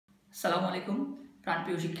আসসালামু আলাইকুম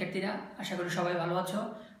প্রাণপ্রিয় শিক্ষার্থীরা, আশা করি সবাই ভালো আছো।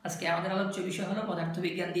 আজকে আমাদের আলোচ্য বিষয় হলো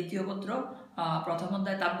পদার্থবিজ্ঞান দ্বিতীয় পত্র প্রথম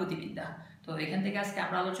অধ্যায় তাপগতিবিদ্যা। তো এখান থেকে আজকে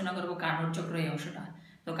আমরা আলোচনা করব কার্নোট চক্র এই অংশটা।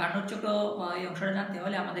 তো কার্নোট চক্র এই অংশটা জানতে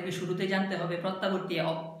হলে আমাদেরকে শুরুতেই জানতে হবে প্রত্যাবর্তী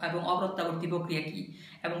এবং অপ্রত্যাবর্তী প্রক্রিয়া কি,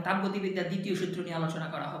 এবং তাপগতিবিদ্যার দ্বিতীয় সূত্র নিয়ে আলোচনা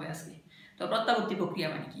করা হবে আজকে। তো প্রত্যাবর্তী প্রক্রিয়া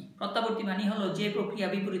মানে কি? প্রত্যাবর্তী মানে হলো যে প্রক্রিয়া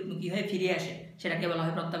বিপরীতমুখী হয়ে ফিরে আসে সেটাকে বলা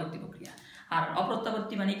হয় প্রত্যাবর্তী প্রক্রিয়া। আর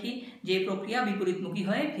অপ্রত্যাবর্তী মানে কি? যে প্রক্রিয়া বিপরীতমুখী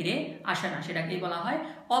হয়ে ফিরে আসে না সেটাকেই বলা হয়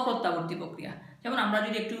অপ্রত্যাবর্তী প্রক্রিয়া। যেমন আমরা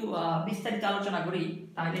যদি একটু বিস্তারিত আলোচনা করি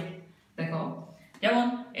তাহলে দেখো, যেমন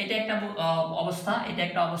এটা একটা অবস্থা, এটা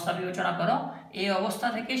একটা অবস্থা বিবেচনা করো। এই অবস্থা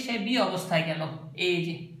থেকে সে বি অবস্থায় গেল, এই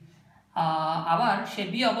যে আবার সে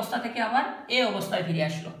বি অবস্থা থেকে আবার এ অবস্থায় ফিরে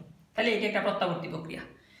আসলো, তাহলে এটা একটা প্রত্যাবর্তী প্রক্রিয়া।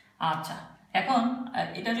 আচ্ছা, এখন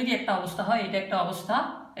এটা যদি একটা অবস্থা হয়, এটা একটা অবস্থা,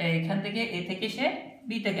 এখান থেকে এ থেকে সে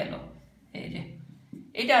বিতে গেল, এই যে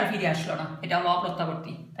এটা আর ফিরে আসলো না, এটা হলো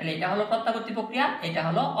অপ্রত্যাবর্তী। তাহলে এটা হলো প্রত্যাবর্তী প্রক্রিয়া, এটা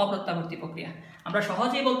হলো অপ্রত্যাবর্তী প্রক্রিয়া। আমরা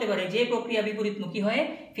সহজেই বলতে পারি যে প্রক্রিয়া বিপরীতমুখী হয়ে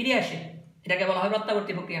ফিরে আসে এটাকে বলা হয়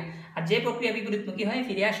প্রত্যাবর্তী প্রক্রিয়া, আর যে প্রক্রিয়া বিপরীতমুখী হয়ে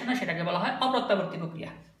ফিরে আসে না সেটাকে বলা হয় অপ্রত্যাবর্তী প্রক্রিয়া।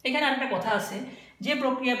 এখানে আরেকটা কথা আছে, যে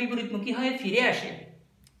প্রক্রিয়া বিপরীতমুখী হয়ে ফিরে আসে,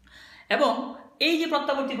 এবং এই যে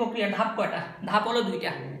প্রত্যাবর্তী প্রক্রিয়ার ধাপ কয়টা? ধাপ হলো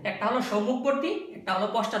দুইটা, একটা হলো সম্মুখবর্তী, একটা হলো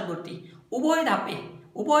পশ্চাৎবর্তী।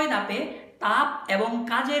 উভয় ধাপে তাপ এবং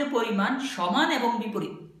কাজের পরিমাণ সমান এবং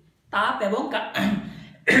বিপরীত। তাপ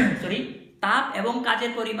এবং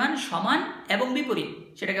কাজের পরিমাণ সমান এবং বিপরীত,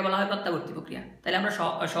 সেটাকে বলা হয় প্রত্যাবর্তী প্রক্রিয়া। তাহলে আমরা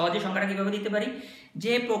সহজে সংখ্যাটা কিভাবে দিতে পারি?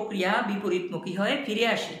 যে প্রক্রিয়া বিপরীতমুখী হয়ে ফিরে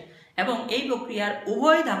আসে এবং এই প্রক্রিয়ার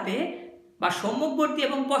উভয় ধাপে বা সম্মুখবর্তী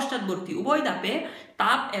এবং পশ্চাৎবর্তী উভয় ধাপে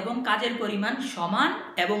তাপ এবং কাজের পরিমাণ সমান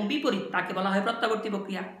এবং বিপরীত, তাকে বলা হয় প্রত্যাবর্তী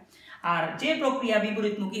প্রক্রিয়া। আর যে প্রক্রিয়া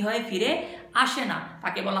বিপরীতমুখী হয়ে ফিরে আসে না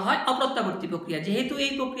তাকে বলা হয় অপ্রত্যাবর্তী প্রক্রিয়া। যেহেতু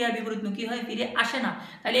এই প্রক্রিয়া বিপরীতমুখী হয়ে ফিরে আসে না,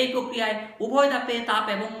 তাহলে এই প্রক্রিয়ায় উভয় ধাপে তাপ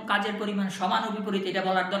এবং কাজের পরিমাণ সমান ও বিপরীত, এটা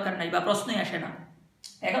বলার দরকার নাই বা প্রশ্নই আসে না।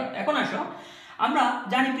 এখন আসো, আমরা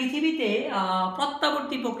জানি পৃথিবীতে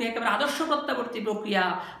প্রত্যাবর্তী প্রক্রিয়া, একেবারে আদর্শ প্রত্যাবর্তী প্রক্রিয়া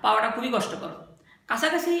পাওয়াটা খুবই কষ্টকর।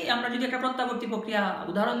 কাছাকাছি আমরা যদি একটা প্রত্যাবর্তী প্রক্রিয়া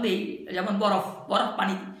উদাহরণ দিই, যেমন বরফ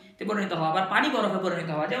পানিতে পরিণত হওয়া, আবার পানি বরফে পরিণত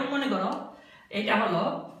হওয়া। যেমন মনে করো এটা হলো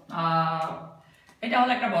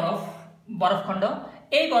একটা বরফখণ্ড।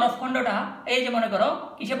 এই বরফখণ্ডটা এই যে মনে করো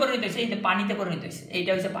কিসে পরিণত হয়েছে? এই যে পানিতে পরিণত হয়েছে,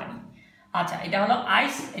 এইটা হচ্ছে পানি। আচ্ছা, এটা হলো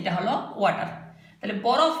আইস, এটা হলো ওয়াটার। তাহলে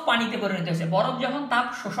বরফ পানিতে পরিণত হয়েছে। বরফ যখন তাপ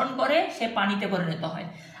শোষণ করে সে পানিতে পরিণত হয়,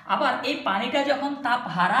 আবার এই পানিটা যখন তাপ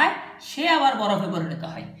হারায় সে আবার বরফে পরিণত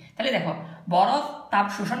হয়। তাহলে দেখো, বরফ তাপ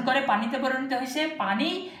শোষণ করে পানিতে পরিণত হয়েছে, পানি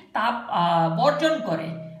তাপ বর্জন করে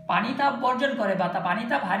বা পানি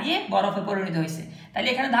তাপ হারিয়ে বরফে পরিণত হয়েছে। তাহলে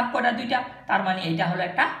এখানে ধাপ কয়টা? দুইটা। তার মানে এইটা হলো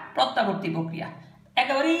একটা প্রত্যাবর্তী প্রক্রিয়া।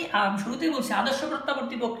 একেবারেই শুরুতেই বলছি আদর্শ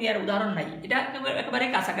প্রত্যাবর্তী প্রক্রিয়ার উদাহরণ নাই, এটা একেবারে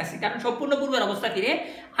কাছাকাছি, কারণ সম্পূর্ণ পূর্বের অবস্থা ফিরে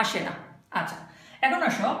আসে না। আচ্ছা, এখন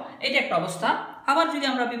আসো, এটা একটা অবস্থা। আবার যদি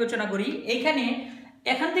আমরা বিবেচনা করি,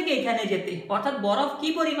 এখান থেকে এখানে যেতে, অর্থাৎ বরফ কি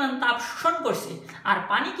পরিমাণ তাপ শোষণ করছে আর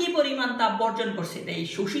পানি কি পরিমাণ তাপ বর্জন করছে, এই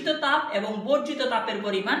শোষিত তাপ এবং বর্জিত তাপের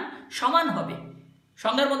পরিমাণ সমান হবে।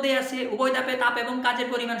 সংজ্ঞার মধ্যে আছে উভয় ধাপে তাপ এবং কাজের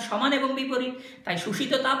পরিমাণ সমান এবং বিপরীত, তাই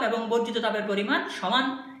শোষিত তাপ এবং বর্জিত তাপের পরিমাণ সমান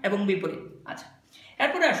এবং বিপরীত। আচ্ছা,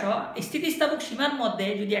 এরপরে আসো, স্থিতিস্থাপক সীমার মধ্যে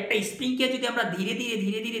যদি একটা স্প্রিংকে যদি আমরা ধীরে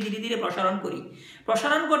ধীরে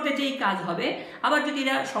প্রসারণ করতে যেই কাজ হবে, আবার যদি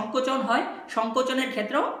এটা সংকোচন হয়, সংকোচনের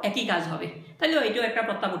ক্ষেত্রেও একই কাজ হবে। তাহলে এটাও একটা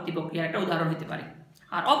প্রত্যাবর্তী প্রক্রিয়ার একটা উদাহরণ হতে পারে।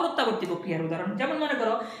 আর অপ্রত্যাবর্তী প্রক্রিয়ার উদাহরণ, যেমন মনে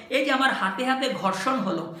করো এই যে আমার হাতে ঘর্ষণ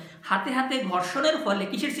হলো, হাতে ঘর্ষণের ফলে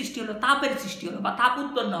কিসের সৃষ্টি হলো? তাপের সৃষ্টি হলো বা তাপ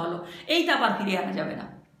উৎপন্ন হলো। এই তাপ আর ফিরিয়ে আনা যাবে না,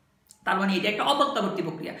 তার মানে এটা একটা অপ্রত্যাবর্তী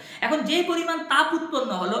প্রক্রিয়া। এখন যে পরিমাণ তাপ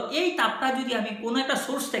উৎপন্ন হলো, এই তাপটা যদি আমি কোনো একটা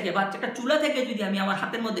সোর্স থেকে বা একটা চুলা থেকে যদি আমি আমার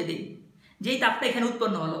হাতের মধ্যে দিই, যেই তাপটা এখানে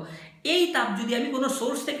উৎপন্ন হলো, এই তাপ যদি আমি কোনো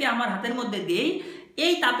সোর্স থেকে আমার হাতের মধ্যে দিই,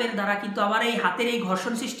 এই তাপের দ্বারা কিন্তু আমার এই হাতের এই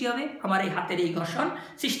ঘর্ষণ সৃষ্টি হবে, আমার এই হাতের এই ঘর্ষণ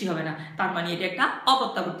সৃষ্টি হবে না। তার মানে এটা একটা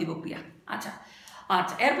অপ্রত্যাবর্তী প্রক্রিয়া। আচ্ছা,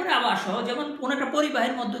 এরপরে আবার আসো, যেমন কোনো একটা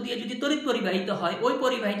পরিবাহীর মধ্য দিয়ে যদি তড়িৎ পরিবাহিত হয়, ওই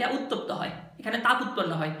পরিবাহীটা উত্তপ্ত হয়, এখানে তাপ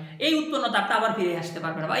উৎপন্ন হয়, এই উৎপন্ন তাপটা আবার ফিরে আসতে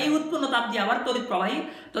পারবে না, বা এই উৎপন্ন তাপ দিয়ে আবার তড়িৎ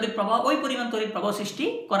প্রবাহ ওই পরিমাণ তড়িৎ প্রবাহ সৃষ্টি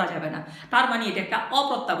করা যাবে না। তার মানে এটা একটা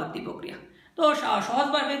অপ্রত্যাবর্তী প্রক্রিয়া। তো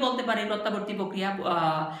সহজভাবে বলতে পারি প্রত্যাবর্তী প্রক্রিয়া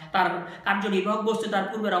তার কার্যনির্বাহক বস্তু তার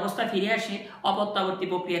পূর্বের অবস্থা ফিরে আসে, অপ্রত্যাবর্তী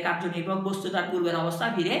প্রক্রিয়া কার্যনির্বাহক বস্তু তার পূর্বের অবস্থা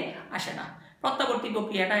ফিরে আসে না। প্রত্যাবর্তী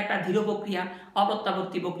প্রক্রিয়াটা একটা ধীর প্রক্রিয়া,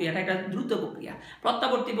 অপ্রত্যাবর্তী প্রক্রিয়াটা একটা দ্রুত প্রক্রিয়া।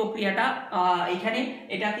 প্রত্যাবর্তী প্রক্রিয়াটা এখানে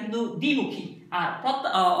এটা কিন্তু দ্বিমুখী, আর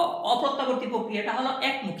অপ্রত্যাবর্তী প্রক্রিয়াটা হলো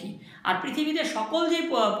একমুখী। আর পৃথিবীতে সকল যে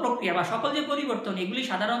প্রক্রিয়া বা সকল যে পরিবর্তন, এগুলি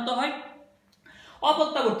সাধারণত হয়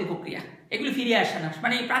অপ্রত্যাবর্তী প্রক্রিয়া, এগুলি ফিরে আসে না,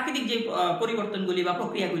 মানে প্রাকৃতিক যে পরিবর্তনগুলি বা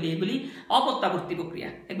প্রক্রিয়াগুলি এগুলি অপ্রত্যাবর্তী প্রক্রিয়া,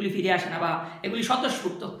 এগুলি ফিরে আসে না বা এগুলি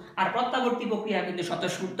স্বতঃস্ফূর্ত। আর প্রত্যাবর্তী প্রক্রিয়া কিন্তু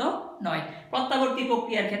স্বতঃস্ফূর্ত নয়। প্রত্যাবর্তী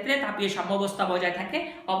প্রক্রিয়ার ক্ষেত্রে তাপীয় সাম্যাবস্থা বজায় থাকে,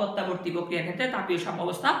 অপ্রত্যাবর্তী প্রক্রিয়ার ক্ষেত্রে তাপীয়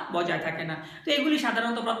সাম্যাবস্থা বজায় থাকে না। তো এগুলি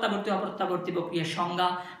সাধারণত প্রত্যাবর্তী অপ্রত্যাবর্তী প্রক্রিয়ার সংজ্ঞা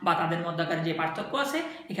বা তাদের মধ্যকার যে পার্থক্য আছে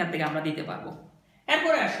এখান থেকে আমরা দিতে পারবো।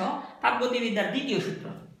 এরপরে আসো তাপগতিবিদ্যার দ্বিতীয় সূত্র।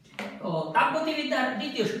 তো তাপগতিবিদ্যার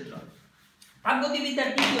দ্বিতীয় সূত্র, তাপগতিবিদ্যার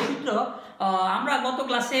দ্বিতীয় সূত্র আমরা গত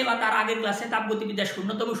ক্লাসে বা তার আগের ক্লাসে তাপগতিবিদ্যার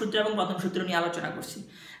শূন্যতম সূত্র এবং প্রথম সূত্র নিয়ে আলোচনা করছি।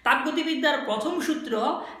 তাপগতিবিদ্যার প্রথম সূত্র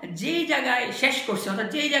যেই জায়গায় শেষ করছে, অর্থাৎ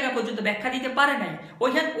যেই জায়গা পর্যন্ত ব্যাখ্যা দিতে পারে নাই,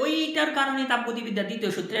 ওইটার কারণে তাপগতিবিদ্যার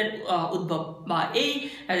দ্বিতীয় সূত্রের উদ্ভব, বা এই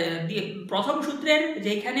প্রথম সূত্রের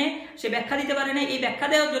যেখানে সে ব্যাখ্যা দিতে পারে নাই, এই ব্যাখ্যা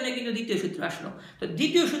দেওয়ার জন্য কিন্তু দ্বিতীয় সূত্র আসলো। তো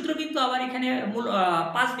দ্বিতীয় সূত্র কিন্তু আবার এখানে মূল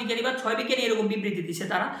 5 বিজ্ঞানী বা 6 বিজ্ঞানী এরকম বিবৃতি দিচ্ছে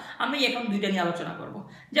তারা। আমি এখন দুইটা নিয়ে আলোচনা করব।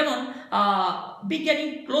 যেমন বিজ্ঞানী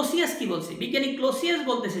ক্লোসিয়াস কি বলছে? বিজ্ঞানী ক্লোসিয়াস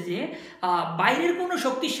বলতেছে যে বাইরের কোনো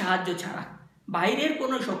শক্তির সাহায্য ছাড়া, বাইরের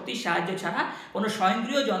কোনো শক্তির সাহায্য ছাড়া কোনো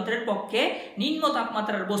স্বয়ংক্রিয় যন্ত্রের পক্ষে নিম্ন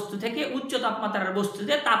তাপমাত্রার বস্তু থেকে উচ্চ তাপমাত্রার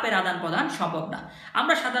বস্তুতে তাপের আদান প্রদান সম্ভব না।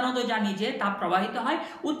 আমরা সাধারণত জানি যে তাপ প্রবাহিত হয়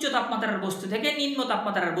উচ্চ তাপমাত্রার বস্তু থেকে নিম্ন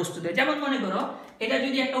তাপমাত্রার বস্তুতে। যেমন মনে করো এটা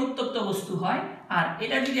যদি একটা উত্তপ্ত বস্তু হয় আর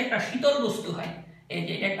এটা যদি একটা শীতল বস্তু হয়, এই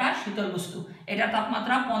যে এটা একটা শীতল বস্তু, এটার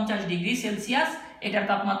তাপমাত্রা 50 ডিগ্রি সেলসিয়াস, এটার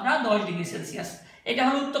তাপমাত্রা 10 ডিগ্রি সেলসিয়াস। এটা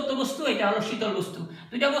হলো উত্তপ্ত বস্তু, এটা হলো শীতল বস্তু।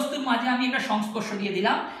 দুইটা বস্তুর মাঝে আমি একটা সংস্পর্শ দিয়ে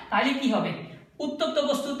দিলাম, তাহলে কি হবে? উত্তপ্ত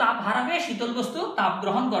বস্তু তাপ হারাবে, শীতল বস্তু তাপ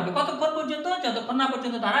গ্রহণ করবে। কতক্ষণ পর্যন্ত? যতক্ষণ না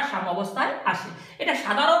পর্যন্ত তারা সাম্যাবস্থায় আসে। এটা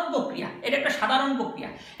সাধারণ প্রক্রিয়া, এটা একটা সাধারণ প্রক্রিয়া।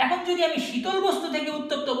 এখন যদি আমি শীতল বস্তু থেকে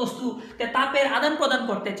উত্তপ্ত বস্তুতে তাপের আদান প্রদান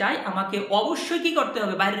করতে চাই, আমাকে অবশ্যই কি করতে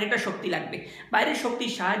হবে? বাইরের একটা শক্তি লাগবে। বাইরের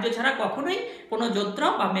শক্তির সাহায্য ছাড়া কখনোই কোনো যন্ত্র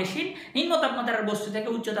বা মেশিন নিম্ন তাপমাত্রার বস্তু থেকে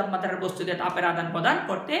উচ্চ তাপমাত্রার বস্তুতে তাপের আদান প্রদান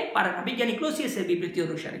করতে পারে না, বিজ্ঞানী ক্লোসিয়াসের বিবৃতি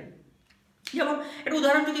অনুসারে। যেমন একটা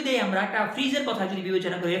উদাহরণ যদি দেই, আমরা একটা ফ্রিজের কথা যদি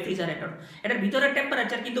বিবেচনা করি, রেফ্রিজারেটর, এটার ভিতরের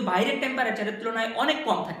টেম্পারেচার কিন্তু বাইরের টেম্পারেচারের তুলনায় অনেক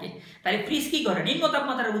কম থাকে। তাই ফ্রিজ কি করে? নিম্ন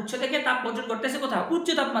তাপমাত্রার উৎস থেকে তাপ বর্জন করতেছে কোথাও? উচ্চ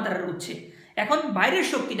তাপমাত্রার উৎসে। এখন বাইরের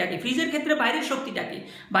শক্তিটাকে, ফ্রিজের ক্ষেত্রে বাইরের শক্তিটাকে,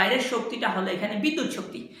 বাইরের শক্তিটা হলো এখানে বিদ্যুৎ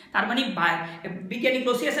শক্তি। তার মানে বিজ্ঞানী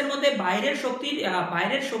ক্লোসিয়াসের মধ্যে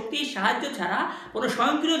বাইরের শক্তির সাহায্য ছাড়া কোনো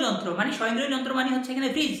স্বয়ংক্রিয় যন্ত্র, মানে স্বয়ংক্রিয় যন্ত্র মানে হচ্ছে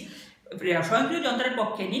এখানে ফ্রিজ, স্বয়ংক্রিয় যন্ত্রের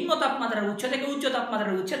পক্ষে নিম্ন তাপমাত্রার উৎস থেকে উচ্চ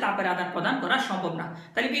তাপমাত্রার উৎসে তাপের আদান প্রদান করা সম্ভব না।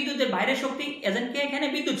 তাহলে বিদ্যুতের বাইরের শক্তি এজেন্টকে এখানে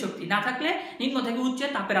বিদ্যুৎ শক্তি না থাকলে নিম্ন থেকে উচ্চে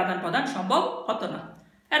তাপের আদান প্রদান সম্ভব হতো না।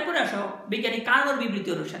 এরপরে আসো বিজ্ঞানী কার্নোর বিবৃতি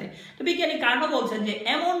অনুসারে। তো বিজ্ঞানী কার্নো বলছেন যে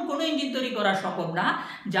এমন কোনো ইঞ্জিন তৈরি করা সম্ভব না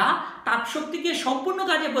যা তাপ শক্তিকে সম্পূর্ণ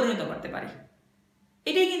কাজে পরিণত করতে পারে।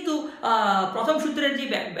 এটাই কিন্তু প্রথম সূত্রের যে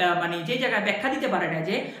মানে যে জায়গায় ব্যাখ্যা দিতে পারে না,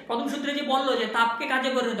 যে প্রথম সূত্রে যে বললো যে তাপকে কাজে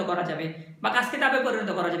পরিণত করা যাবে বা কাজকে তাপে পরিণত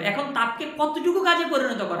করা যাবে, এখন তাপকে কতটুকু কাজে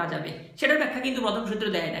পরিণত করা যাবে সেটার ব্যাখ্যা কিন্তু প্রথম সূত্রে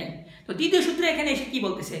দেয় নাই। তো দ্বিতীয় সূত্রে এখানে এসে কি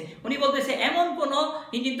বলতেছে? উনি বলতেছে এমন কোনো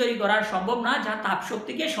ইঞ্জিন তৈরি করা সম্ভব না যা তাপ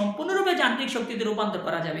শক্তিকে সম্পূর্ণরূপে যান্ত্রিক শক্তিতে রূপান্তর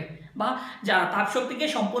করা যাবে, বা যা তাপ শক্তিকে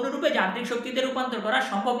সম্পূর্ণরূপে যান্ত্রিক শক্তিতে রূপান্তর করা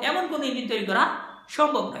সম্ভব, এমন কোনো ইঞ্জিন তৈরি করা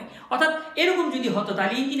সম্ভব নয়। অর্থাৎ এরকম যদি হতো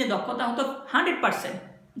তাহলে ইঞ্জিনের দক্ষতা হতো 100%,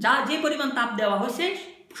 যা যে পরিমাণ তাপ দেওয়া হয়েছে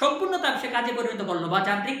সম্পূর্ণ তাপ সে কাজে পরিণত করলো বা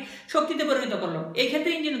যান্ত্রিক শক্তিতে পরিণত করলো। এই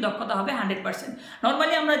ক্ষেত্রে ইঞ্জিনের দক্ষতা হবে 100%।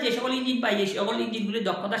 নর্মালি আমরা যে সকল ইঞ্জিন পাই, এই সকল ইঞ্জিনগুলির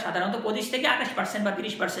দক্ষতা সাধারণত 25 থেকে 28% বা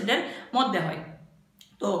 30%-এর মধ্যে হয়।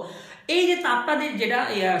 তো এই যে তাপটা যেটা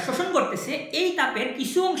শোষণ করতেছে, এই তাপের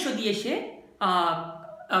কিছু অংশ দিয়ে সে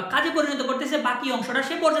কাজে পরিণত করতেছে, বাকি অংশটা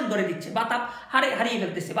সে বর্জন করে দিচ্ছে বা তাপ হারিয়ে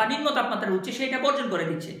ফেলতেছে, বা নিম্ন তাপমাত্রার উচ্চে সেটা বর্জন করে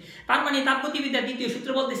দিচ্ছে। তার মানে তাপগতিবিদ্যার দ্বিতীয় সূত্র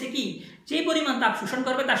বলতেছে কি, যে পরিমাণ তাপ শোষণ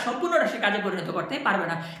করবে তার সম্পূর্ণটা সে কাজে পরিণত করতে পারবে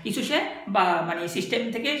না, কিছু সে বা মানে সিস্টেম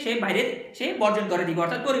থেকে সে বাইরে সে বর্জন করে দিবে,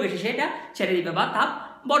 অর্থাৎ পরিবেশে সেটা ছেড়ে দিবে বা তাপ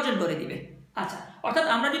বর্জন করে দিবে। আচ্ছা, অর্থাৎ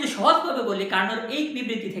আমরা যদি সহজভাবে বলি, কার্নোর এই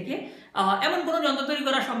বিবৃতি থেকে এমন কোনো যন্ত্র তৈরি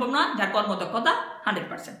করা সম্ভব না যার কর্মদক্ষতা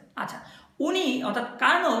 100%। আচ্ছা, উনি অর্থাৎ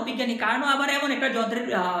কার্নো, বিজ্ঞানী কার্নো আবার এমন একটা যন্ত্রের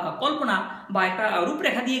কল্পনা বা একটা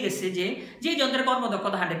রূপরেখা দিয়ে গেছে যে যন্ত্রের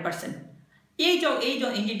কর্মদক্ষতা 100%। এই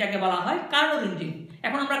ইঞ্জিনটাকে বলা হয় কার্নোর ইঞ্জিন।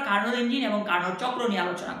 এখন আমরা কার্নোর ইঞ্জিন এবং কার্নোর চক্র নিয়ে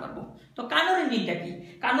আলোচনা করব। তো কার্নোর ইঞ্জিনটা কি?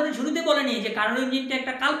 কার্নোর শুরুতে বলে নিয়ে যে কার্নোর ইঞ্জিনটা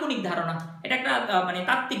একটা কাল্পনিক ধারণা, এটা একটা মানে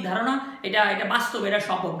তাত্ত্বিক ধারণা, এটা বাস্তব, এটা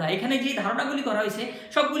সম্ভব না। এখানে যে ধারণাগুলি করা হয়েছে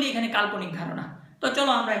সবগুলি এখানে কাল্পনিক ধারণা। তো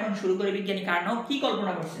চলো আমরা এখন শুরু করি বিজ্ঞানী কার্নো কি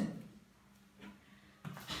কল্পনা করছেন।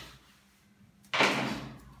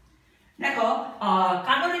 দেখো,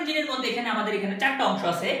 কার্নোর ইঞ্জিনের মধ্যে এখানে আমাদের এখানে 4টা অংশ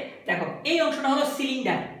আছে। দেখো, এই অংশটা হলো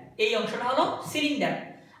সিলিন্ডার, এই অংশটা হলো সিলিন্ডার।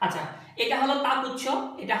 আচ্ছা, এটা হলো তাপ উৎস,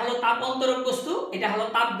 এটা হলো তাপ অন্তরক বস্তু, এটা হলো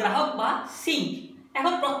তাপ গ্রাহক বা সিঙ্ক।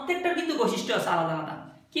 এখন প্রত্যেকটার কিন্তু বৈশিষ্ট্য আছে আলাদা আলাদা।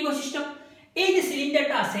 কি বৈশিষ্ট্য? এই যে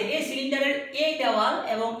সিলিন্ডারটা আছে, এই সিলিন্ডারের এই দেওয়াল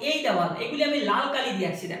এবং এই দেওয়াল, এগুলি আমি লাল কালি দিয়ে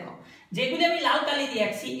আঁকছি। দেখো, যেগুলি আমি লাল কালি দিয়ে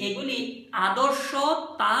আঁকছি এগুলি আদর্শ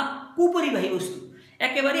তাপ কুপরিবাহী বস্তু,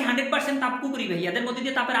 একেবারে 100% তাপ কুপরিবাহী, এদের মধ্যে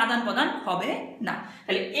দিয়ে তাপের আদান প্রদান হবে না।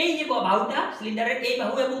 তাহলে এই যে বাহুটা সিলিন্ডারের এই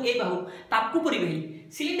বাহু এবং এই বাহু তাপ কুপরিবাহী,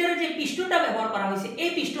 সিলিন্ডারের যে পিস্টনটা ব্যবহার করা হয়েছে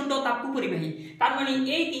এই পিস্টনটাও তাপ কুপরিবাহী, তার মানে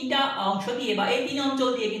এই তিনটা অংশ দিয়ে বা এই তিন অঞ্চল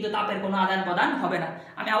দিয়ে কিন্তু তাপের কোনো আদান প্রদান হবে না।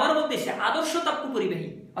 আমি আবার বলতেছি আদর্শ তাপ কুপরিবাহী,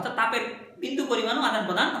 অর্থাৎ তাপের বিন্দু পরিমাণও আদান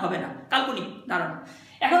প্রদান হবে না, কাল্পনিক ধারণা।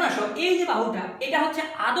 এখন আসো এই যে বাহুটা এটা হচ্ছে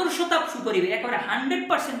আদর্শ তাপ সুপরিবাহী, একেবারে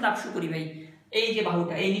 100% তাপ সুপরিবাহী। এই যে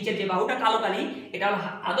বাহুটা, এই নিচের যে বাহুটা কালো কালি, এটা হলো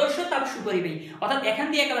আদর্শ তাপ সুপরিবাহী, অর্থাৎ এখান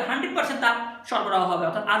দিয়ে একেবারে 100% তাপ সরবরাহ হবে,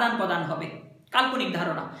 অর্থাৎ আদান প্রদান হবে, কাল্পনিক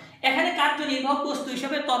ধারণা। এখানে কার্য নির্বাহক বস্তু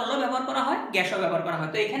হিসেবে তরলও ব্যবহার করা হয়, গ্যাসও ব্যবহার করা হয়,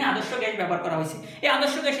 তো এখানে আদর্শ গ্যাস ব্যবহার করা হয়েছে। এই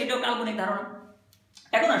আদর্শ গ্যাস এটাও কাল্পনিক ধারণা।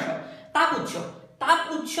 এখন আসো তাপ উৎস, তাপ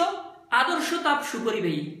উৎস আদর্শ তাপ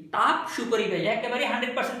সুপরিবাহী, তাপ সুপরিবাহী, একেবারে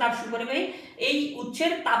 100% তাপ সুপরিবাহী। এই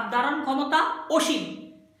উৎসের তাপ ধারণ ক্ষমতা অসীম।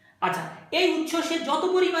 আচ্ছা, এই উৎস সে যত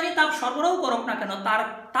পরিমাণে তাপ সরবরাহ করুক না কেন তার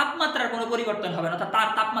তাপমাত্রার কোনো পরিবর্তন হবে না, তার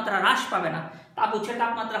তাপমাত্রা হ্রাস পাবে না। তাপ উৎসের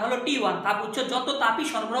তাপমাত্রা হলো T1, তাপ উৎস যত তাপই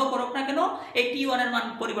সরবরাহ করুক না কেন এই T1 এর মান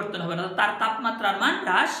পরিবর্তন হবে না, তার তাপমাত্রার মান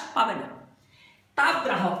হ্রাস পাবে না। তাপ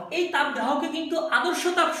গ্রাহক, এই তাপ গ্রাহকে কিন্তু আদর্শ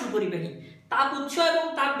তাপ সুপরিবাহী, তাপ উৎস এবং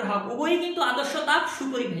তাপ গ্রাহক উভয়ই কিন্তু আদর্শ তাপ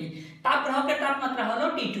সুপরিবাহী। তাপ গ্রাহকের তাপমাত্রা হলো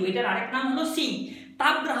T2, এটার আরেক নাম হলো C।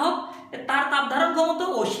 তাপ গ্রাহক তার তাপ ধারণ ক্ষমতা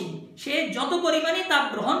অসীম, সে যত পরিমাণে তাপ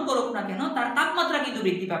গ্রহণ করুক না কেন তার তাপমাত্রা কিন্তু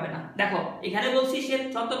বৃদ্ধি পাবে না। দেখো এখানে বলছি সে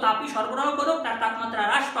যত তাপই সরবরাহ করুক তার তাপমাত্রা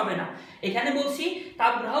হ্রাস পাবে না, এখানে বলছি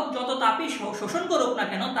তাপ গ্রাহক যত তাপই শোষণ করুক না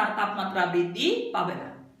কেন তার তাপমাত্রা বৃদ্ধি পাবে না।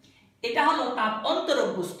 এটা হলো তাপ অন্তরক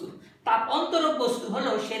বস্তু। তাপ অন্তরক বস্তু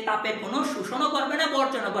হলো সে তাপের কোনো শোষণও করবে না,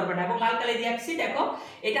 বর্জনও করবে না, এবং লাল কালি দিয়ে আঁকছি দেখো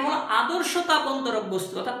এটা হলো আদর্শ তাপ অন্তরক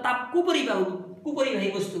বস্তু, অর্থাৎ তাপ কুপরিবাহী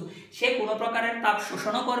বস্তু। সে কোনো প্রকারের তাপ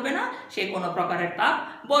শোষণও করবে না, সে কোনো প্রকারের তাপ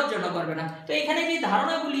বর্জনও করবে না। তো এখানে যে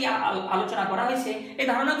ধারণাগুলি আলোচনা করা হয়েছে এই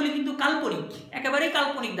ধারণাগুলি কিন্তু কাল্পনিক, একেবারেই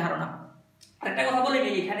কাল্পনিক ধারণা। আরেকটা কথা বলে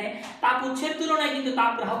নেই, এখানে তাপ উৎসের তুলনায় কিন্তু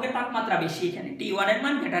তাপ গ্রাহকের তাপমাত্রা বেশি, এখানে T1 এর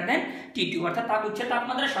মান গ্রেটার দেন T2, অর্থাৎ তাপ উৎসের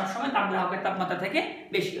তাপমাত্রা সবসময় তাপ গ্রাহকের তাপমাত্রা থেকে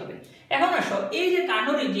বেশি হবে। এখন আসো এই যে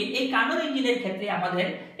কার্নোট ইঞ্জিন, এই কার্নোট ইঞ্জিনের ক্ষেত্রে আমাদের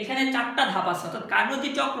এখানে 4টা ধাপ আছে, অর্থাৎ কার্নোট যে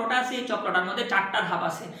চক্রটা আছে এই চক্রটার মধ্যে 4টা ধাপ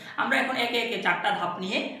আছে। আমরা এখন একে একে 4টা ধাপ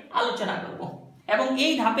নিয়ে আলোচনা করব, এবং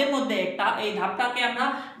এই ধাপের মধ্যে এই ধাপটাকে আমরা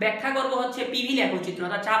ব্যাখ্যা করব হচ্ছে পিভি লেখচিত্র,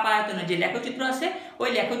 অর্থাৎ চাপ আয়তনের যে লেখচিত্র আছে ওই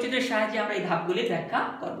লেখচিত্রের সাহায্যে আমরা এই ধাপগুলি ব্যাখ্যা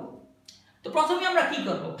করব। তো প্রথমে আমরা কি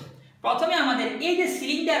করব, প্রথমে আমাদের এই যে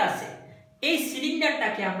সিলিন্ডার আছে এই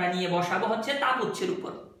সিলিন্ডারটাকে আমরা নিয়ে বসাবো হচ্ছে তাপ উৎসের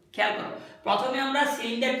উপর। খেয়াল করো, প্রথমে আমরা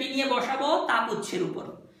সিলিন্ডারকে নিয়ে বসাবো তাপ উৎসের উপর।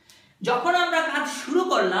 যখন আমরা কাজ শুরু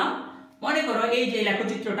করলাম, মনে করো এই যে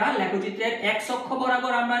লেখচিত্রটা, লেখচিত্রের x অক্ষ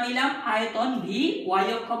বরাবর আমরা নিলাম আয়তন v, y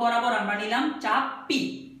অক্ষ বরাবর আমরা নিলাম চাপ p।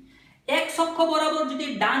 x অক্ষ বরাবর যদি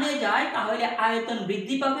ডানে যায় তাহলে আয়তন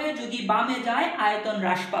বৃদ্ধি পাবে, যদি বামে যায় আয়তন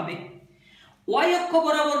হ্রাস পাবে। y অক্ষ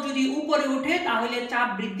বরাবর যদি উপরে ওঠে তাহলে চাপ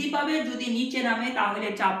বৃদ্ধি পাবে, যদি নিচে নামে তাহলে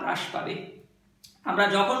চাপ হ্রাস পাবে। আমরা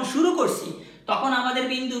যখন শুরু করছি তখন আমাদের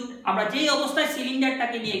বিন্দু আমরা যেই অবস্থায়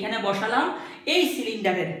সিলিন্ডারটাকে নিয়ে এখানে বসালাম, এই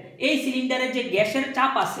সিলিন্ডারের যে গ্যাসের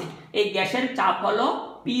চাপ আছে এই গ্যাসের চাপ হলো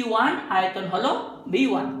P1, আয়তন হলো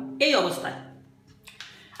V1। এই অবস্থায়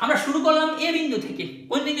আমরা শুরু করলাম এ বিন্দু থেকে।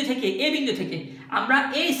 কোন বিন্দু থেকে? এ বিন্দু থেকে। আমরা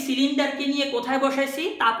এই সিলিন্ডারকে নিয়ে কোথায় বসাইছি?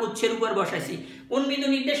 তাপ উৎসের উপর বসাইছি। কোন বিন্দু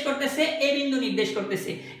নির্দেশ করতেছে? এ বিন্দু নির্দেশ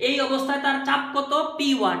করতেছে। এই অবস্থায় তার চাপ কত?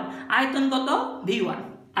 P1, আয়তন কত? V1।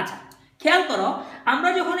 আচ্ছা, খেয়াল করো, আমরা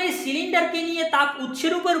যখন এই সিলিন্ডারকে নিয়ে তাপ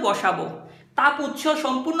উৎসের উপর বসাবো, তাপ উৎস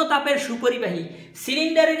সম্পূর্ণ তাপের সুপরিবাহী।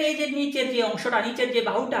 সিলিন্ডারের এই যে নিচের যে অংশটা, নিচের যে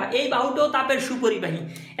বাহুটা, এই বাহুটাও তাপের সুপরিবাহী।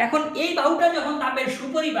 এখন এই বাহুটা যখন তাপের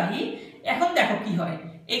সুপরিবাহী, এখন দেখো কি হয়।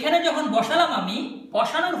 এখানে যখন বসালাম আমি,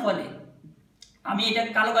 বসানোর ফলে আমি এটা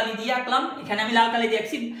কালো কালি দিয়ে আঁকলাম, এখানে আমি লাল কালি দিয়ে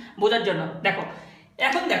আঁকছি বোঝার জন্য। দেখো,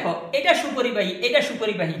 এখন দেখো এটা সুপরিবাহী, এটা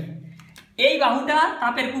সুপরিবাহী। এই বাহুটা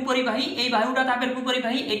তাপের কুপরিবাহী, এই বাহুটা তাপের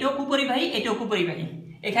কুপরিবাহী, এটাও কুপরিবাহী, এটাও কুপরিবাহী।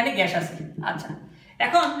 এখানে গ্যাস আছে। আচ্ছা,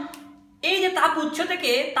 এখন এই যে তাপ উৎস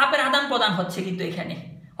থেকে তাপের আদান প্রদান হচ্ছে কিন্তু এখানে,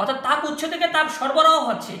 অর্থাৎ তাপ উৎস থেকে তাপ সরবরাহ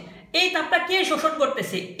হচ্ছে। এই তাপটা কে শোষণ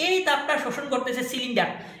করতেছে? এই তাপটা শোষণ করতেছে সিলিন্ডার।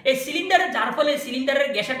 এই সিলিন্ডারে, যার ফলে সিলিন্ডারের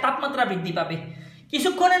গ্যাসের তাপমাত্রা বৃদ্ধি পাবে।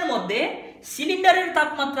 কিছুক্ষণের মধ্যে সিলিন্ডারের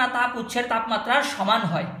তাপমাত্রা তাপ উৎসের তাপমাত্রার সমান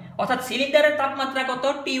হয়, অর্থাৎ সিলিন্ডারের তাপমাত্রা কত?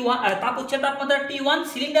 T1, তাপ উৎসের তাপমাত্রা T1,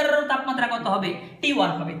 সিলিন্ডারের তাপমাত্রা কত হবে?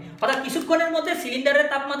 T1 হবে। অর্থাৎ কিছুক্ষণের মধ্যে সিলিন্ডারের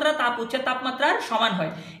তাপমাত্রা তাপ উৎসের তাপমাত্রার সমান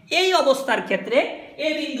হয়। এই অবস্থার ক্ষেত্রে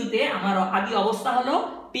এই বিন্দুতে আমার আদি অবস্থা হলো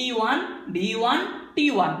P1, V1,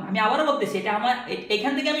 T1। আমি আবারও বলতেছি, এটা আমার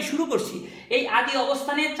এখান থেকে আমি শুরু করছি। এই আদি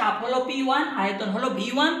অবস্থানে চাপ হলো P1, আয়তন হলো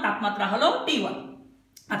V1, তাপমাত্রা হলো T1।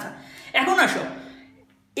 আচ্ছা, এখন আসো,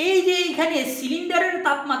 এই যে এখানে এখানে সিলিন্ডারের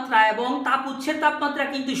তাপমাত্রা এবং তাপ উৎসের তাপমাত্রা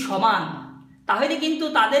কিন্তু সমান, তাহলে কিন্তু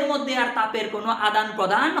তাদের মধ্যে আর তাপের কোনো আদান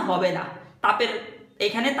প্রদান হবে না। তাপের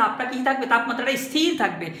এখানে তাপটা কি থাকবে, তাপমাত্রাটা স্থির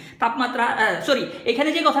থাকবে। তাপমাত্রা এখানে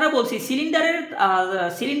যে কথাটা বলছি,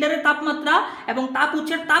 সিলিন্ডারের তাপমাত্রা এবং তাপ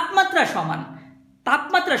উৎসের তাপমাত্রা সমান,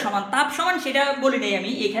 তাপমাত্রা সমান, তাপ সমান সেটা বলি নাই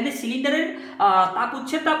আমি। এখানে সিলিন্ডারের তাপ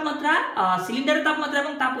উৎসের তাপমাত্রা, সিলিন্ডারের তাপমাত্রা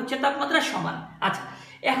এবং তাপ উৎসের তাপমাত্রা সমান। আচ্ছা,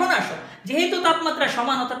 এখন আসো, যেহেতু তাপমাত্রা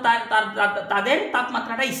সমান অর্থাৎ তাদের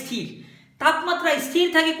তাপমাত্রাটা স্থির। তাপমাত্রা স্থির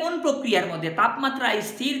থাকে কোন প্রক্রিয়ার মধ্যে? তাপমাত্রা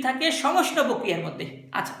স্থির থাকে সমষ্ণ প্রক্রিয়ার মধ্যে।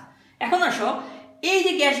 আচ্ছা, এখন আসো, এই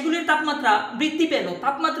যে গ্যাসগুলির তাপমাত্রা বৃদ্ধি পেল,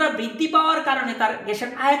 তাপমাত্রা বৃদ্ধি পাওয়ার কারণে তার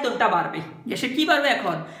গ্যাসের আয়তনটা বাড়বে। গ্যাসের কি বাড়বে?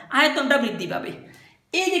 এখন আয়তনটা বৃদ্ধি পাবে।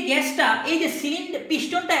 এই যে গ্যাসটা, এই যে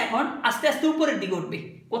পিস্টনটা এখন আস্তে আস্তে উপরের দিকে উঠবে।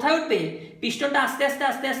 কোথায় উঠবে? পিস্টনটা আস্তে আস্তে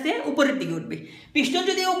আস্তে আস্তে উপরের দিকে উঠবে। পিস্টন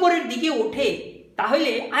যদি উপরের দিকে ওঠে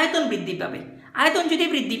তাহলে আয়তন বৃদ্ধি পাবে। আয়তন যদি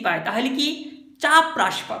বৃদ্ধি পায় তাহলে কি? চাপ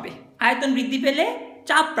হ্রাস পাবে। আয়তন বৃদ্ধি পেলে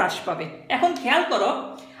চাপ হ্রাস পাবে। এখন খেয়াল করো,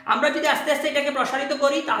 আমরা যদি আস্তে আস্তে এটাকে প্রসারিত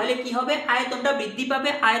করি তাহলে কি হবে? আয়তনটা বৃদ্ধি পাবে।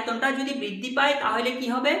 আয়তনটা যদি বৃদ্ধি পায় তাহলে কি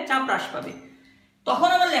হবে? চাপ হ্রাস পাবে। তখন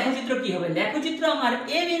আমার লেখচিত্র কি হবে? লেখচিত্র আমার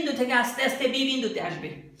এ বিন্দু থেকে আস্তে আস্তে বি বিন্দুতে আসবে।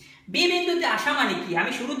 বি বিন্দুতে আসা মানে কি?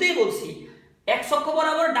 আমি শুরুতেই বলছি, এক অক্ষ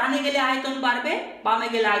বরাবর ডানে গেলে আয়তন বাড়বে, বামে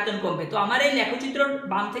গেলে আয়তন কমবে। তো আমার এই লেখচিত্র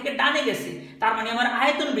বাম থেকে ডানে গেছে, তার মানে আমার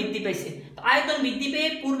আয়তন বৃদ্ধি পেয়েছে। তো আয়তন বৃদ্ধি পেয়ে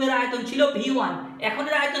পূর্বের আয়তন ছিল V1,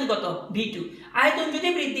 এখনের আয়তন কত? V2। আয়তন যদি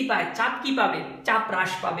বৃদ্ধি পায় চাপ কি পাবে? চাপ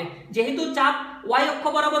হ্রাস পাবে। যেহেতু চাপ ওয়াই অক্ষ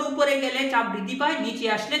বরাবর উপরে গেলে চাপ বৃদ্ধি পায়, নিচে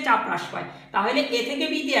আসলে চাপ হ্রাস পায়। তাহলে এ থেকে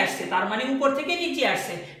বিতে আসছে, তার মানে উপর থেকে নিচে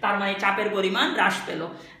আসছে, তার মানে চাপের পরিমাণ হ্রাস পেল।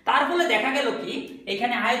 তার ফলে দেখা গেল কি?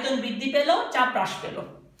 এখানে আয়তন বৃদ্ধি পেল, চাপ হ্রাস পেল।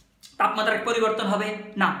 তাপমাত্রার পরিবর্তন হবে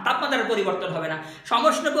না, তাপমাত্রার পরিবর্তন হবে না।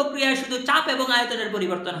 সমষ্ণ প্রক্রিয়ায় শুধু চাপ এবং আয়তনের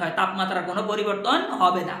পরিবর্তন হয়, তাপমাত্রার কোনো পরিবর্তন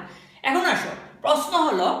হবে না। এখন আসো, প্রশ্ন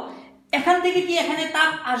হলো এখান থেকে কি এখানে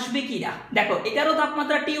তাপ আসবে কিনা? দেখো, এটারও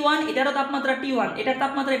তাপমাত্রা T1, এটারও তাপমাত্রা T1, এটার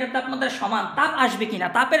তাপমাত্রা সমান। তাপ আসবে কিনা?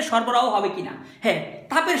 তাপের সরবরাহ হবে কিনা? হ্যাঁ,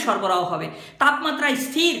 তাপের সরবরাহ হবে। তাপমাত্রা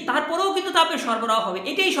স্থির, তারপরেও কিন্তু তাপের সরবরাহ হবে।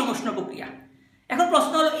 এটাই সমষ্ণ প্রক্রিয়া। এখন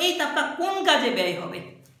প্রশ্ন হলো এই তাপটা কোন কাজে ব্যয় হবে?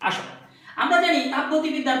 আসো, আমরা জানি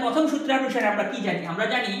তাপগতিবিদ্যার প্রথম সূত্রানুসারে আমরা কি জানি? আমরা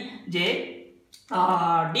জানি যে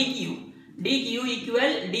dq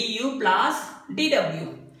equal du plus dw।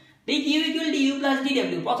 dq equal du plus dw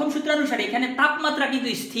প্রথম সূত্রানুসারে এখানে তাপমাত্রা কিন্তু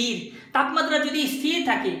স্থির। তাপমাত্রা যদি স্থির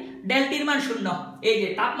থাকে ডেলটির মান শূন্য। এই যে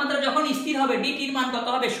তাপমাত্রা যখন স্থির হবে ডিটির মান কত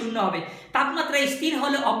হবে? শূন্য হবে। তাপমাত্রা স্থির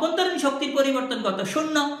হলে অভ্যন্তরীণ শক্তির পরিবর্তন কত?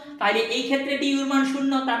 শূন্য। তাহলে এই ক্ষেত্রে du এর মান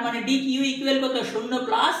শূন্য, তার মানে dq ইকুয়াল কত? শূন্য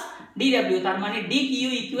প্লাস dw, তার মানে dq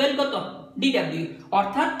ইকুয়াল কত? dw।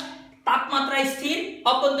 অর্থাৎ তাপমাত্রা স্থির,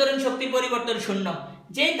 অভ্যন্তরীণ শক্তির পরিবর্তন শূন্য।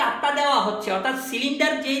 যেই তাপটা দেওয়া হচ্ছে অর্থাৎ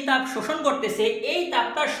সিলিন্ডার যেই তাপ শোষণ করতেছে, এই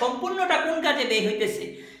তাপটা সম্পূর্ণটা কোন কাজে ব্যয় হইতেছে?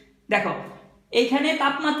 দেখো, এইখানে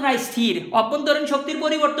তাপমাত্রা স্থির, অভ্যন্তরীণ শক্তির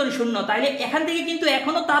পরিবর্তন শূন্য, তাইলে এখান থেকে কিন্তু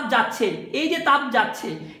এখনো তাপ যাচ্ছে। এই যে তাপ যাচ্ছে,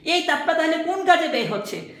 এই তাপটা তাহলে কোন কাজে ব্যয়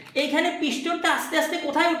হচ্ছে? এইখানে পিস্টনটা আস্তে আস্তে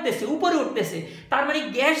কোথায় উঠতেছে? উপরে উঠতেছে। তার মানে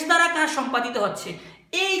গ্যাস দ্বারা কাজ সম্পাদিত হচ্ছে।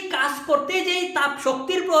 এই কাজ করতে যেই তাপ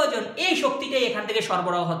শক্তির প্রয়োজন, এই শক্তিটাই এখান থেকে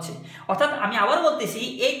সরবরাহ হচ্ছে। অর্থাৎ আমি আবার বলতেছি,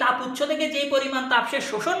 এই তাপ উৎস থেকে যেই পরিমাণ তাপ সে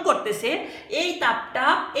শোষণ করতেছে, এই তাপটা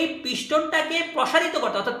এই পিস্টনটাকে প্রসারিত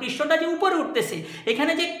করতে, অর্থাৎ পিস্টনটা যে উপরে উঠতেছে,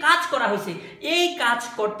 এখানে যে কাজ করা হয়েছে, এই কাজ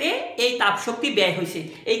করতে এই তাপ শক্তি ব্যয় হয়েছে।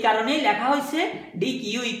 এই কারণেই লেখা হয়েছে dq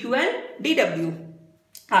ইকুয়াল dw।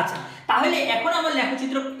 আচ্ছা, তাহলে এখন আমার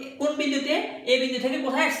লেখচিত্র কোন বিন্দুতে? এ বিন্দু থেকে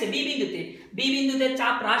কোথায় আসছে? বি বিন্দুতে। বি বিন্দুতে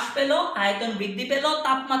চাপ হ্রাস পেল, আয়তন বৃদ্ধি পেল,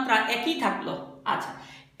 তাপমাত্রা একই থাকলো। আচ্ছা,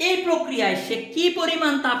 এই প্রক্রিয়ায় সে কি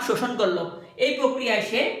পরিমাণ তাপ শোষণ করলো? এই প্রক্রিয়ায়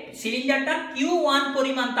সে সিলিন্ডারটা Q1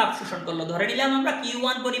 পরিমাণ তাপ শোষণ করলো। ধরে নিলাম আমরা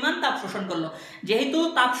Q1 পরিমাণ তাপ শোষণ করলো। যেহেতু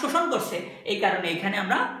তাপ শোষণ করছে, এই কারণে এখানে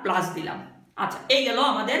আমরা প্লাস দিলাম। আচ্ছা, এই গেল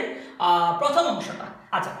আমাদের প্রথম অংশটা।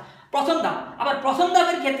 আচ্ছা, প্রথম ধাপ। আবার প্রথম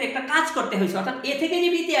ধাপের ক্ষেত্রে একটা কাজ করতে হয়েছে, অর্থাৎ এ থেকে যে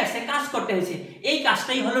বিতে আসছে কাজ করতে হয়েছে। এই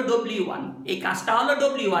কাজটাই হলো W1। এই কাজটা হলো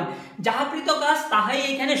W1। যাহা কৃত কাজ তাহাই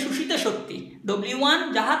এখানে শোষিত শক্তি। W1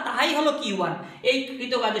 যাহা তাহাই হলো Q1। এই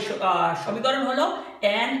কৃত কাজের সমীকরণ হলো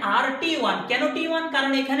nRT1। কেন T1?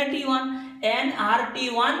 কারণ এখানে T1।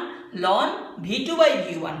 nRT1 ln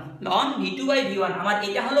V2/V1। ln V2/V1। আমার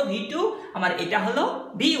এটা হলো V2, আমার এটা হলো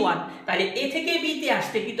V1। তাহলে এ থেকে বি তে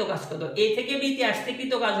আসতে কৃত কাজ কত? এ থেকে বি তে আসতে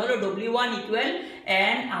কৃত কাজ হলো W1 equal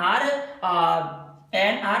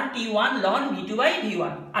nRT1 ln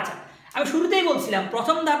V2/V1। আচ্ছা, আমি শুরুতেই বলছিলাম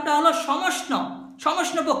প্রথম ধাপটা হলো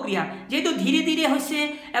সমষ্ণ প্রক্রিয়া। যেহেতু ধীরে ধীরে হচ্ছে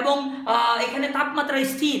এবং এখানে তাপমাত্রা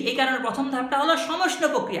স্থির, এই কারণে প্রথম ধাপটা হলো সমষ্ণ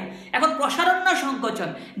প্রক্রিয়া। এখন প্রসারণ সংকোচন।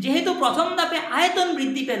 যেহেতু প্রথম ধাপে আয়তন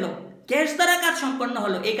বৃদ্ধি পেল, গ্যাস দ্বারা কাজ সম্পন্ন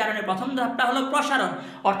হলো, এই কারণে প্রথম ধাপটা হলো প্রসারণ।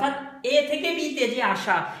 অর্থাৎ এ থেকে বিতে যে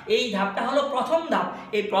আসা এই ধাপটা হলো প্রথম ধাপ।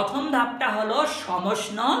 এই প্রথম ধাপটা হলো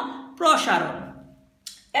সমষ্ণ প্রসারণ।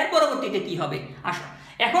 এর পরবর্তীতে কি হবে আসো,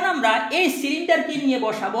 এখন আমরা এই সিলিন্ডারকে নিয়ে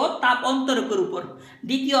বসাবো তাপ অন্তরকের উপর।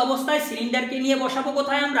 দ্বিতীয় অবস্থায় সিলিন্ডারকে নিয়ে বসাবো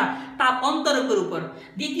কোথায় আমরা? তাপ অন্তরকের উপর।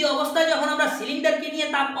 দ্বিতীয় অবস্থায় যখন আমরা সিলিন্ডারকে নিয়ে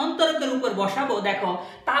তাপ অন্তরকের উপর বসাবো, দেখো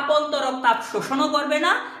তাপ অন্তরক তাপ শোষণও করবে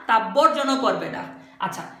না, তাপ বর্জনও করবে না।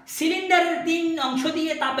 আচ্ছা, সিলিন্ডারের 3 অংশ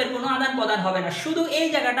দিয়ে তাপের কোনো আদান প্রদান হবে না, শুধু এই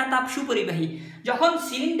জায়গাটা তাপ সুপরিবাহী। যখন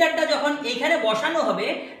সিলিন্ডারটা যখন এইখানে বসানো হবে,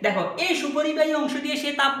 দেখো এই সুপরিবাহী অংশ দিয়ে সে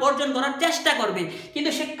তাপ বর্জন করার চেষ্টা করবে, কিন্তু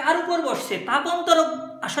সে কার উপর বসছে? তাপ অন্তরক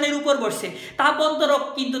আসনের উপর বসছে। তাপ অন্তরক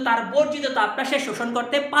কিন্তু তার বর্জিত তাপটা সে শোষণ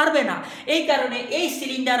করতে পারবে না, এই কারণে এই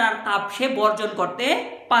সিলিন্ডার আর তাপ সে বর্জন করতে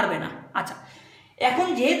পারবে না। আচ্ছা, এখন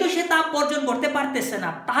যেহেতু সে তাপ বর্জন করতে পারতেছে না,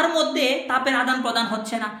 তার মধ্যে তাপের আদান প্রদান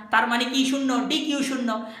হচ্ছে না, তার মানে কি শূন্য, ডিকিউ শূন্য।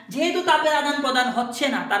 যেহেতু তাপের আদান প্রদান হচ্ছে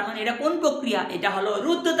না, তার মানে এটা কোন প্রক্রিয়া? এটা হলো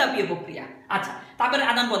রুদ্ধতাপীয় প্রক্রিয়া। আচ্ছা, তাপের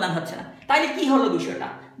আদান প্রদান হচ্ছে না, তাহলে কি হলো বিষয়টা?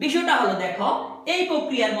 বিষয়টা হলো দেখো এই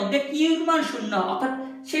প্রক্রিয়ার মধ্যে কিউর মান শূন্য, অর্থাৎ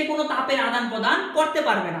সে কোনো তাপের আদান প্রদান করতে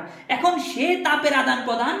পারবে না। এখন সে তাপের আদান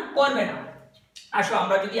প্রদান করবে না। আসো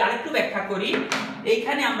আমরা যদি আরেকটু ব্যাখ্যা করি,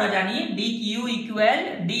 এইখানে আমরা জানি DQ equal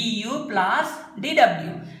DU plus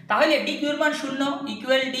DW, তাহলে ডিকিউর মান শূন্য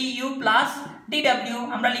ইকুয়াল ডিইউ প্লাস ডিডব্লিউ,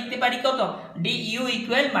 আমরা লিখতে পারি কত? ডিইউ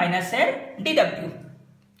ইকুয়াল মাইনাসের ডিডব্লিউ।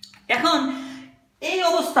 এখন এই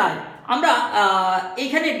অবস্থায় আমরা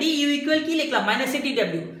এখানে ডিইউ ইকুয়াল কি লিখলাম? মাইনাসের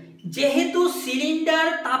ডিডব্লিউ। যেহেতু সিলিন্ডার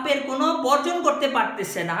তাপের কোনো বর্জন করতে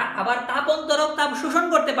পারতেছে না, আবার তাপ অন্তরক তাপ শোষণ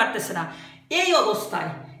করতে পারতেছে না, এই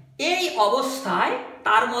অবস্থায়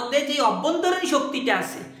তার মধ্যে যে অভ্যন্তরীণ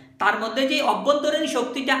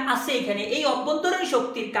শক্তিটা আছে, এখানে এই অভ্যন্তরীণ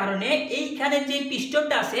শক্তির কারণে এইখানে যে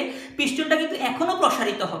পিস্টনটা আছে, পিস্টনটা কিন্তু এখনো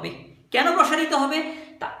প্রসারিত হবে। কেন প্রসারিত হবে?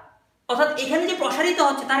 অর্থাৎ এখানে যে প্রসারিত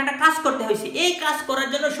হচ্ছে তার একটা কাজ করতে হয়েছে। এই কাজ করার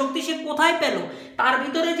জন্য শক্তি সে কোথায় পেল? তার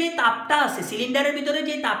ভিতরে যে তাপটা আছে, সিলিন্ডারের ভিতরে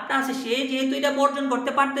যে তাপটা আছে, সে যেহেতু এটা বর্জন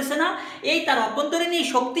করতে পারতেছে না, এই তার অভ্যন্তরীণ এই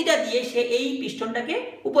শক্তিটা দিয়ে সে এই পিস্টনটাকে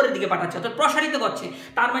উপরের দিকে পাঠাচ্ছে, অর্থাৎ প্রসারিত করছে।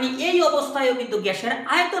 তার মানে এই অবস্থায়ও কিন্তু গ্যাসের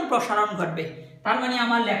আয়তন প্রসারণ ঘটবে। তার মানে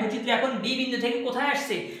আমার লেখচিত্র এখন বি বিন্দু থেকে কোথায়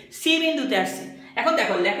আসছে? সি বিন্দুতে আসছে। এখন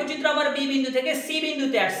দেখো লেখচিত্র আবার বি বিন্দু থেকে সি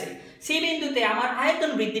বিন্দুতে আসছে। সি বিন্দুতে আমার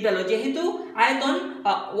আয়তন বৃদ্ধি পেল, যেহেতু আয়তন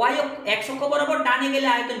ওয়াই এক্স অক্ষ বরাবর ডানে গেলে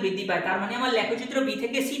আয়তন বৃদ্ধি পায়, তার মানে আমার লেখচিত্র বি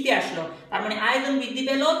থেকে সি তে আসলো, তার মানে আয়তন বৃদ্ধি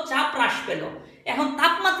পেল, চাপ হ্রাস পেল। এখন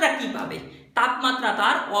তাপমাত্রা কি পাবে? তাপমাত্রা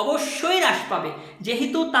তার অবশ্যই হ্রাস পাবে,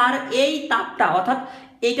 যেহেতু তার এই তাপটা, অর্থাৎ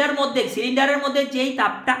এইটার মধ্যে সিলিন্ডারের মধ্যে যেই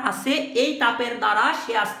তাপটা আছে, এই তাপের দ্বারা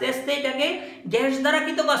সে আস্তে আস্তে এটাকে গ্যাস দ্বারা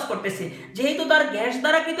কৃতকাজ করতেছে। যেহেতু তার গ্যাস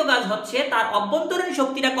দ্বারা কৃতকাজ হচ্ছে, তার অভ্যন্তরীণ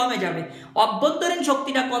শক্তিটা কমে যাবে। অভ্যন্তরীণ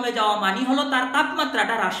শক্তিটা কমে যাওয়া মানে হলো তার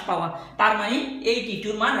তাপমাত্রাটা হ্রাস পাওয়া, তার মানে এই টি2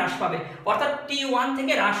 মান হ্রাস পাবে, অর্থাৎ টি1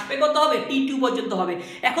 থেকে হ্রাস পেয়ে কত হবে? টি2 পর্যন্ত হবে।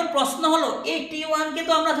 এখন প্রশ্ন হলো এই টি1 কে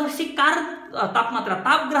তো আমরা ধরছি কার তাপমাত্রা?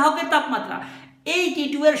 তাপগ্রাহকের তাপমাত্রা। এই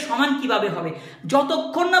টি2 এর সমান কিভাবে হবে?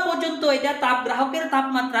 যতক্ষণ না পর্যন্ত এটা তাপগ্রাহকের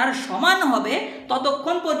তাপমাত্রার সমান হবে,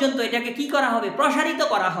 ততক্ষণ পর্যন্ত এটাকে কি করা হবে? প্রসারিত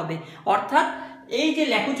করা হবে। অর্থাৎ এই যে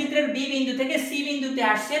লেখচিত্রের বি বিন্দু থেকে সি বিন্দুতে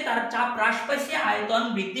আসছে, তার চাপ হ্রাস পাইছে, আয়তন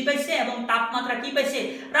বৃদ্ধি পাইছে এবং তাপমাত্রা কি পাইছে?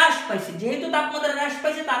 হ্রাস পাইছে। যেহেতু তাপমাত্রা হ্রাস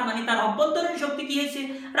পাইছে, তার মানে তার অভ্যন্তরীণ শক্তি কি হয়েছে?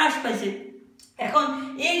 হ্রাস পাইছে। এখন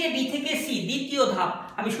এই যে বি থেকে সি দ্বিতীয় ধাপ,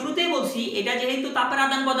 আমি শুরুতেই বলছি এটা যেহেতু তাপের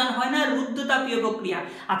আদান প্রদান হয় না, রুদ্ধতাপীয় প্রক্রিয়া।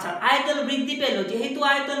 আচ্ছা, আয়তন বৃদ্ধি পেল, যেহেতু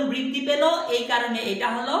আয়তন বৃদ্ধি পেল, এই কারণে এটা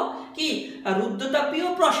হলো কি? রুদ্ধতাপীয়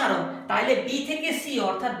প্রসারণ। তাহলে বি থেকে সি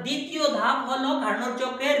অর্থাৎ দ্বিতীয় ধাপ হলো কার্নোট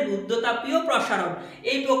চক্রের রুদ্ধতাপীয় প্রসারণ।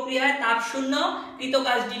 এই প্রক্রিয়ায় তাপ শূন্য,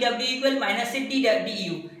 কৃতকাজ ডিডব্লিউ ইকুয়াল মাইনাস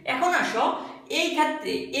ডিইউ। এখন আসো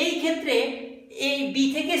এই ক্ষেত্রে এই বি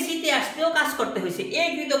থেকে সি তে আসতেও কাজ করতে হয়েছে। এই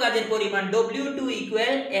কৃতকাজের পরিমাণ W2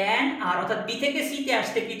 ইকুয়াল N আর, অর্থাৎ বি থেকে সি তে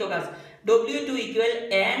আসতে কৃতকাজ W2 equal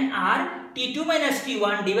N R T2 minus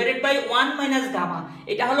T1 divided by 1 minus gamma.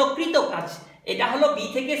 এটা হলো কৃতকাজ, এটা হলো বি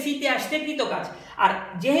থেকে সি তে আসতে কৃতকাজ। আর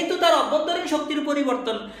যেহেতু তার অভ্যন্তরীণ শক্তির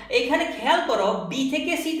পরিবর্তন, এখানে খেয়াল করো বি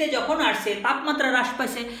থেকে সি তে যখন আসছে তাপমাত্রা হ্রাস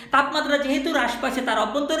পাইছে, তাপমাত্রা যেহেতু হ্রাস পাইছে তার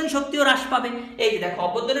অভ্যন্তরীণ শক্তিও হ্রাস পাবে। এই যে দেখো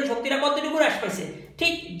অভ্যন্তরীণ শক্তিটা কতটুকু হ্রাস পাইছে?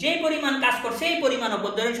 ঠিক যে পরিমাণ কাজ করছে এই পরিমাণ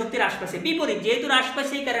অভ্যন্তরীণ শক্তি হ্রাস পাইছে। বিপরীত, যেহেতু হ্রাস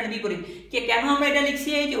পাইছে এই কারণে বিপরীত। কেন আমরা এটা লিখছি?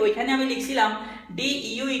 এই যে ওইখানে আমি লিখছিলাম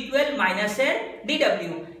ডিইউ ইকুয়াল মাইনাসের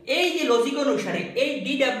ডিডব্লিউ। এই যে লজিক অনুসারে এই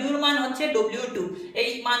ডিডব্লিউর মান হচ্ছে W2,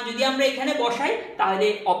 এই মান যদি আমরা এখানে বসাই তাহলে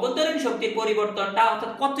অভ্যন্তরীণ শক্তির পরিবর্তনটা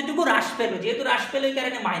অর্থাৎ কতটুকু হ্রাস পেল, যেহেতু হ্রাস পেল এই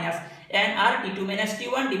কারণে minus N R T2 minus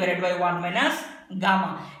T1 divided by 1 minus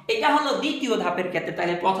gamma. এটা হলো দ্বিতীয় ধাপের ক্ষেত্রে।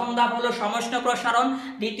 তাহলে প্রথম ধাপ হলো সমষ্ণ প্রসারণ,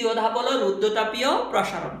 দ্বিতীয় ধাপ হলো রুদ্ধতাপীয়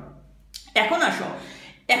প্রসারণ। এখন আসো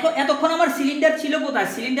এখন এতক্ষণ আমার সিলিন্ডার ছিল কোথায়?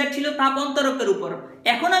 সিলিন্ডার ছিল তাপ অন্তরকের উপর।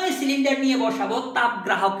 এখন আমি সিলিন্ডার নিয়ে বসাবো তাপ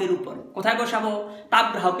গ্রাহকের উপর। কোথায় বসাবো? তাপ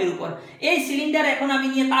গ্রাহকের উপর। এই সিলিন্ডার এখন আমি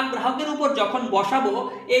নিয়ে তাপ গ্রাহকের উপর যখন বসাবো,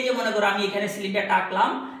 এই যে মনে করো আমি এখানে সিলিন্ডারটা আঁকলাম,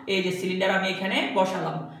 এই যে সিলিন্ডার আমি এখানে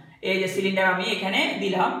বসালাম, এই যে সিলিন্ডার আমি এখানে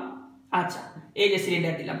দিলাম। আচ্ছা, এই যে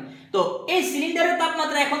সিলিন্ডার দিলাম। তো এই সিলিন্ডারের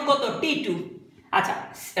তাপমাত্রা এখন কত? T2। আচ্ছা,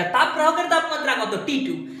 তাপ গ্রাহকের তাপমাত্রা কত? T2।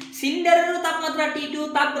 সিলিন্ডারেরও তাপমাত্রা T2,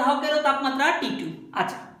 তাপ গ্রাহকেরও তাপমাত্রা T2।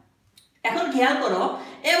 আচ্ছা, এখন খেয়াল করো,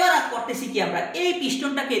 এবার করতেছি কি আমরা, এই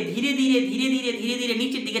পিস্টনটাকে ধীরে ধীরে ধীরে ধীরে ধীরে ধীরে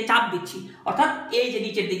নিচের দিকে চাপ দিচ্ছি, অর্থাৎ এই যে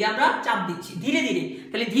নিচের দিকে আমরা চাপ দিচ্ছি ধীরে ধীরে।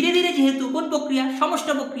 তাহলে ধীরে ধীরে যেহেতু কোন প্রক্রিয়া? সমষ্ট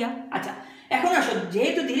প্রক্রিয়া। আচ্ছা, এখন আসো,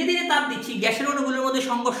 যেহেতু ধীরে ধীরে তাপ দিচ্ছি, গ্যাসের অণুগুলোর মধ্যে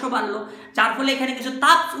সংঘর্ষ বাড়লো, যার ফলে এখানে কিছু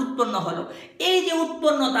তাপ উৎপন্ন হলো। এই যে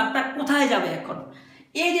উৎপন্ন তাপটা কোথায় যাবে এখন?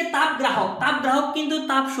 এই যে তাপ গ্রাহক কিন্তু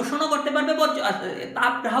তাপ শোষণও করতে পারবে।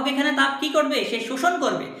 তাপ গ্রাহক এখানে তাপ কি করবে? সে শোষণ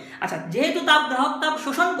করবে। আচ্ছা, যেহেতু তাপ গ্রাহক তাপ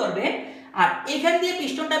শোষণ করবে, আর এখান দিয়ে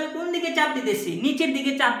পিস্টনটা আমি কোন দিকে চাপ দিতেছি? নিচের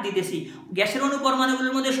দিকে চাপ দিতেছি। গ্যাসের অণু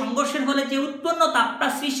পরমাণুগুলোর মধ্যে সংঘর্ষের ফলে যে উৎপন্ন তাপটা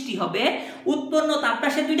সৃষ্টি হবে, উৎপন্ন তাপটা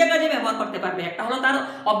সে দুইটা কাজে ব্যবহার করতে পারবে। একটা হলো তার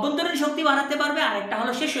অভ্যন্তরীণ শক্তি বাড়াতে পারবে, আর একটা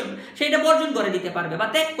হলো সেটা বর্জন করে দিতে পারবে বা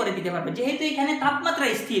ত্যাগ করে দিতে পারবে। যেহেতু এখানে তাপমাত্রা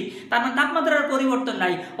স্থির, তার মানে তাপমাত্রার পরিবর্তন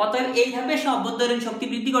নাই, অতএব এইভাবে সে অভ্যন্তরীণ শক্তি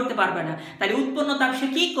বৃদ্ধি করতে পারবে না। তাহলে উৎপন্ন তাপ সে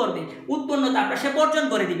কি করবে? উৎপন্ন তাপটা সে বর্জন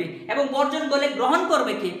করে দিবে, এবং বর্জন করলে গ্রহণ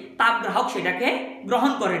করবে কে? তাপ গ্রাহক সেটাকে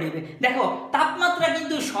গ্রহণ করে নেবে। দেখো, তাপমাত্রা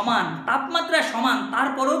কিন্তু সমান, তাপমাত্রা সমান,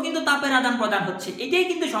 তারপরেও কিন্তু তাপের আদান প্রদান হচ্ছে। এটাই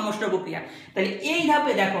কিন্তু সমষ্ট প্রক্রিয়া। তাহলে এই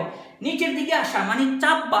ধাপে দেখো, নিচের দিকে আসা মানে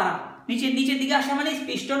চাপ বাড়া, নিচের দিকে আসা মানে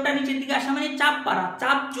পিস্টনটা নিচের দিকে আসা মানে চাপ বাড়া।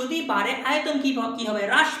 চাপ যদি বাড়ে আয়তন কি হবে?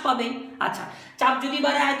 হ্রাস পাবে। আচ্ছা, চাপ যদি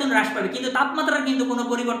বাড়ে আয়তন হ্রাস পাবে, কিন্তু তাপমাত্রার কিন্তু কোনো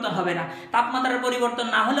পরিবর্তন হবে না। তাপমাত্রার পরিবর্তন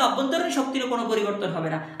না হলে অভ্যন্তরীণ শক্তিরও কোনো পরিবর্তন হবে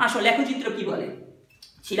না। আসো, লেখচিত্র কি বলে?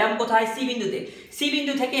 ছিলাম কোথায়? সি বিন্দুতে। সি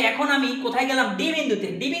বিন্দু থেকে এখন আমি কোথায় গেলাম? ডি বিন্দুতে।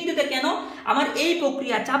 ডি বিন্দুতে কেন? আমার এই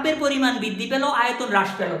প্রক্রিয়া, চাপের পরিমাণ বৃদ্ধি পেল, আয়তন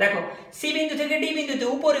হ্রাস পেল। দেখো, সি বিন্দু থেকে ডি বিন্দুতে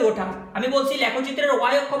উপরে ওঠা, আমি বলছি লেখচিত্রের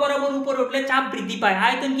ওয়াই অক্ষ বরাবর উপরে উঠলে চাপ বৃদ্ধি পায়,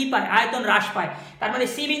 আয়তন কি পায়? আয়তন হ্রাস পায়। তার মানে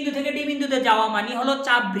সি বিন্দু থেকে ডি বিন্দুতে যাওয়া মানে হলো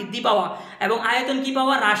চাপ বৃদ্ধি পাওয়া এবং আয়তন কি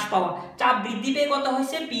পাওয়া? হ্রাস পাওয়া। চাপ বৃদ্ধি পেয়ে কত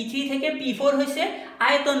হয়েছে? P3 থেকে P4 হয়েছে।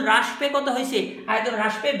 আয়তন হ্রাস পেয়ে কত হয়েছে? আয়তন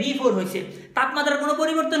হ্রাস পেয়ে V4 হয়েছে। তাপমাত্রার কোনো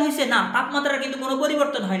পরিবর্তন হয়েছে না? তাপমাত্রার কিন্তু কোনো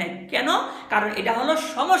পরিবর্তন হয় নাই। কেন? কারণ এটা হলো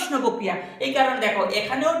সমষ্ণ প্রক্রিয়া। এই কারণে দেখো,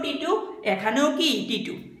 এখানেও T2, এখানেও কি? T2।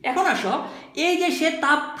 এখন আসো, এই যে সে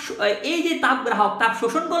এই যে তাপ গ্রাহক তাপ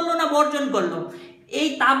শোষণ করলো না বর্জন করলো? এই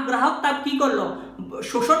তাপ গ্রাহক তাপ কি করলো?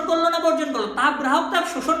 শোষণ করলো না বর্জন করলো? তাপ গ্রাহক তাপ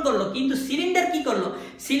শোষণ করলো, কিন্তু সিলিন্ডার কি করলো?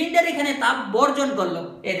 সিলিন্ডার এখানে তাপ বর্জন করলো।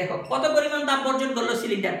 এই দেখো, কত পরিমাণ তাপ বর্জন করলো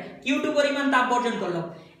সিলিন্ডার? Q2 পরিমাণ তাপ বর্জন করলো।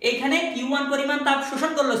 এখানে Q1 পরিমাণ তাপ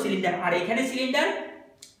শোষণ করলো সিলিন্ডার, আর এখানে সিলিন্ডার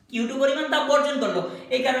Q2 পরিমাণ তাপ বর্জন করলো।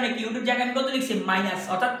 এই কারণে Q2 জায়গায় আমি কত লিখছি? মাইনাস,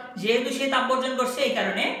 অর্থাৎ যেহেতু সে তাপ বর্জন করছে এই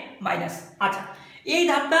কারণে মাইনাস। আচ্ছা, এই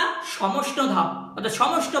ধাপটা সমষ্ট ধাপ, অর্থাৎ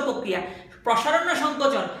সমষ্ট প্রক্রিয়া। প্রসারণ না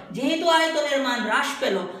সংকোচন? যেহেতু আয়তনের মান হ্রাস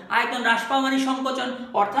পেল, আয়তন হ্রাস পাওয়া মানে সংকোচন,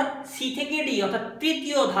 অর্থাৎ সি থেকে ডি, অর্থাৎ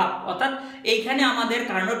তৃতীয় ধাপ। অর্থাৎ এইখানে আমাদের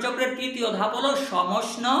কার্নোট চক্রের তৃতীয় ধাপ হলো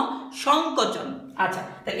সমষ্ণ সংকোচন। আচ্ছা,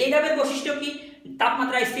 তাহলে এই ধাপের বৈশিষ্ট্য কি?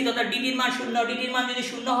 তাপমাত্রা স্থির, অর্থাৎ ডিটির মান শূন্য। ডিটির মান যদি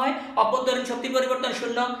শূন্য হয়, অভ্যন্তরীণ শক্তি পরিবর্তন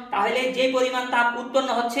শূন্য, তাহলে যে পরিমাণ তাপ উৎপন্ন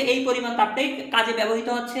হচ্ছে এই পরিমাণ তাপটাই কাজে ব্যবহৃত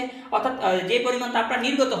হচ্ছে, অর্থাৎ যে পরিমাণ তাপটা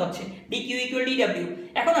নির্গত হচ্ছে, dQ = dW।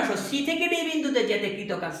 এখন আসো, সি থেকে ডি বিন্দুতে যেতে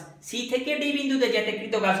কৃত কাজ, সি থেকে ডি বিন্দুতে যেতে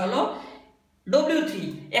কৃত কাজ হলো W3।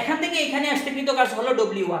 এখান থেকে এখানে আসতে কৃত কাজ হলো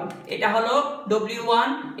W1। এটা হলো W1,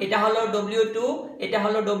 এটা হলো W2, এটা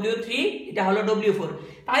হলো W3, এটা হলো W4।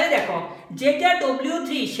 তাহলে দেখো, যেটা W3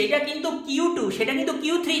 সেটা কিন্তু Q2, সেটা কিন্তু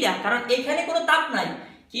Q3 না, কারণ এখানে কোনো তাপ নাই।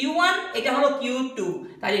 Q1, এটা হলো Q2,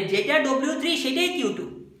 তাহলে যেটা W3 সেটাই Q2।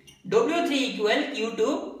 W3 = Q2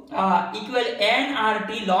 equal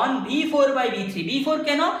nRT ln V4/V3। V4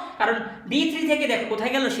 কেন? কারণ B3 থেকে দেখো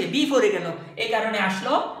কোথায় গেল? সে B4 এ গেল, এই কারণে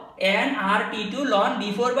আসলো nRT2 ln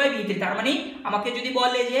V4/V3। তার মানে আমাকে যদি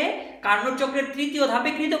বলে যে কার্নোট চক্রের তৃতীয়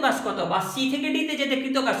ধাপে কৃত কাজ কত, বা সি থেকে ডিতে যেতে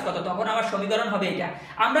কৃত কাজ কত, তখন আমার সমীকরণ হবে এটা।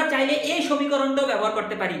 আমরা চাইলে এই সমীকরণটাও ব্যবহার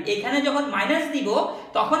করতে পারি। এখানে যখন মাইনাস দিব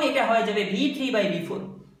তখন এটা হয়ে যাবে V3/V4।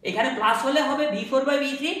 এখানে প্লাস হলে হবে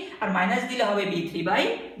V4/V3, আর মাইনাস দিলে হবে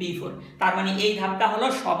V3/V4। তার মানে এই ধাপটা হলো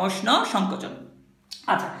সমষ্ণ সংকোচন।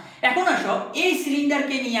 আচ্ছা, এখন আসো, এই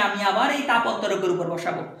সিলিন্ডারকে নিয়ে আমি আবার এই তাপ অন্তরকের উপর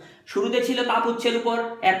বসাবো। শুরুতে ছিল তাপ উৎসের উপর,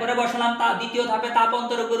 এরপরে বসালাম দ্বিতীয় ধাপে তাপ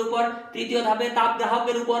অন্তরকের উপর, তৃতীয় ধাপে তাপ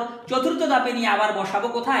গ্রাহকের উপর, চতুর্থ ধাপে নিয়ে আবার বসাবো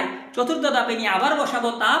কোথায়? চতুর্থ ধাপে নিয়ে আবার বসাবো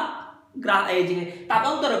তাপ এই যে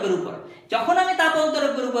তাপান্তরকের উপর। যখন আমি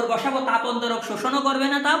তাপান্তরকের উপর বসাবো, তাপান্তরক শোষণও করবে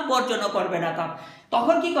না তাপ, বর্জনও করবে না তাপ।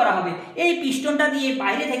 তখন কি করা হবে, এই পিস্টনটা দিয়ে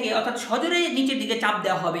বাইরে থেকে অর্থাৎ সজোরে নিচের দিকে চাপ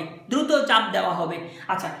দেওয়া হবে, দ্রুত চাপ দেওয়া হবে।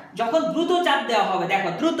 আচ্ছা, যখন দ্রুত চাপ দেওয়া হবে, দেখো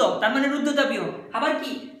দ্রুত তার মানে রুদ্ধতাপীয়, আবার কি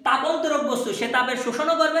তাপান্তরক বস্তু, সে তাপের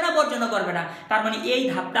শোষণও করবে না, বর্জনও করবে না, তার মানে এই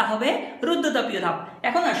ধাপটা হবে রুদ্ধতাপীয় ধাপ।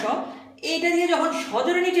 এখন আসো, এইটা দিয়ে যখন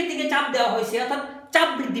সজোরে নিচের দিকে চাপ দেওয়া হয়েছে, অর্থাৎ চাপ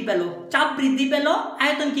বৃদ্ধি পেল, চাপ বৃদ্ধি পেল,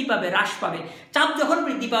 আয়তন কি পাবে, হ্রাস পাবে। চাপ যখন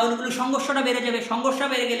বৃদ্ধি পাবে, ওগুলো সংঘর্ষটা বেড়ে যাবে, সংঘর্ষ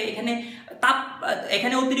বেড়ে গেলে এখানে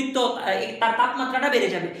অতিরিক্ত তার তাপমাত্রাটা বেড়ে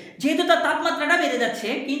যাবে। যেহেতু তার তাপমাত্রাটা বেড়ে যাচ্ছে,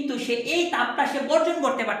 কিন্তু সে এই তাপটা সে বর্জন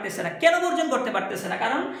করতে পারতেছে না। কেন বর্জন করতে পারতেছে না?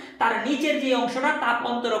 কারণ তার নিচের যে অংশটা তাপ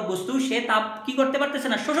অন্তরক বস্তু, সে তাপ কি করতে পারতেছে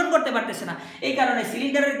না, শোষণ করতে পারতেছে না। এই কারণে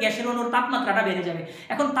সিলিন্ডারের গ্যাসের অনুর তাপমাত্রাটা বেড়ে যাবে।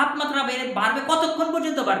 এখন তাপমাত্রা বাড়বে কতক্ষণ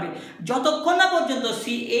পর্যন্ত বাড়বে? যতক্ষণ না পর্যন্ত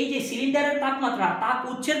এই যে সিলিন্ডারের তাপমাত্রা তাপ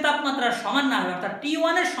উচ্চের তাপমাত্রার সমান না হয়, অর্থাৎ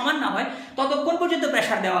T1 এর সমান না হয়, ততক্ষণ পর্যন্ত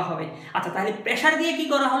প্রেসার দেওয়া হবে। আচ্ছা, তাহলে প্রেসার দিয়ে কি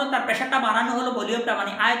করা হলো, তার প্রেসারটা বাড়ানো হলো, ভলিউমটা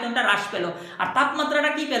মানে আয়তনটা হ্রাস পেল, আর তাপমাত্রাটা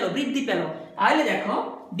কি পেল, বৃদ্ধি পেল। তাহলে দেখো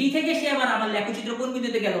ডি থেকে সে আবার আমার লেখচিত্র কোন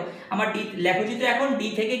বিন্দুতে গেল, আমার লেখচিত্র এখন ডি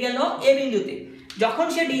থেকে গেল এ বিন্দুতে। যখন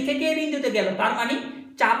সে ডি থেকে এ বিন্দুতে গেল, তার মানে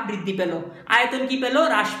চাপ বৃদ্ধি পেল, আয়তন কি পেল,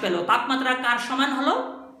 হ্রাস পেল। তাপমাত্রা কার সমান হলো,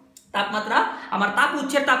 তাপমাত্রা আমার তাপ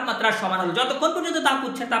উচ্চের তাপমাত্রার সমান হলো। যতক্ষণ পর্যন্ত তাপ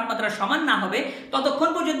উচ্চের তাপমাত্রার সমান না হবে, ততক্ষণ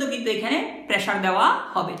পর্যন্ত কিন্তু এখানে প্রেসার দেওয়া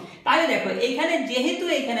হবে। তাহলে দেখো এইখানে যেহেতু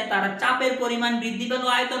এখানে তার চাপের পরিমাণ বৃদ্ধি পেল,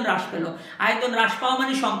 আয়তন হ্রাস পেল। আয়তন হ্রাস পাওয়া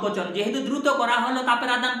মানে সংকোচন, যেহেতু দ্রুত করা হলো, তাপের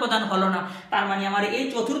আদান প্রদান হলো না, তার মানে আমার এই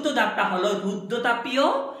চতুর্থ ধাপটা হলো রুদ্ধতাপীয়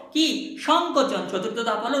কি সংকোচন। চতুর্থ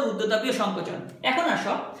ধাপ হলো রুদ্ধতাপীয় সংকোচন। এখন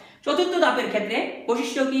আসো, চতুর্থ ধাপের ক্ষেত্রে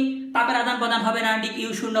বৈশিষ্ট্য কি, তাপের আদান প্রদান হবে না, ডি কিউ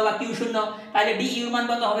শূন্য বা কিউ শূন্য, তাহলে ডি ইউ মান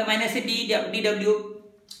কত হবে, মাইনাস ডি ডব্লিউ।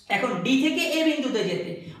 এখন ডি থেকে এ বিন্দুতে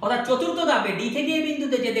যেতে, অর্থাৎ চতুর্থ ধাপে ডি থেকে এ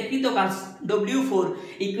বিন্দুতে যেতে কৃত কাজ W4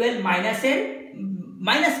 ইকুয়াল মাইনাসের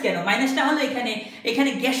মাইনাস। কেন মাইনাসটা হলো,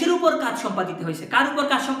 এখানে গ্যাসের উপর কাজ সম্পাদিত হয়েছে। কার উপর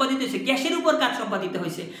কাজ সম্পাদিত হয়েছে? গ্যাসের উপর কাজ সম্পাদিত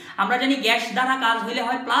হয়েছে। আমরা জানি গ্যাস দ্বারা কাজ হইলে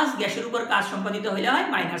হয় প্লাস, গ্যাসের উপর কাজ সম্পাদিত হইলে হয়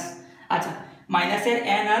মাইনাস। আচ্ছা, মাইনাসের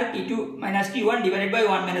n R T2 minus T1 divided by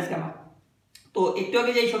 1 minus gamma. তো একটু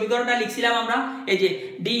আগে যে সমীকরণটা লিখছিলাম আমরা, এই যে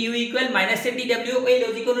du ইকুয়াল মাইনাস এর dw, এই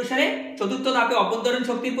লজিক অনুসারে চতুর্থ ধাপে অভ্যন্তরীণ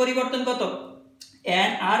শক্তির পরিবর্তন কত,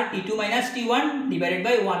 n R T2 minus T1 divided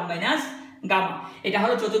by 1 minus gamma. এটা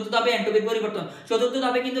হলো চতুর্থ ধাপে এন্ট্রপির পরিবর্তন। চতুর্থ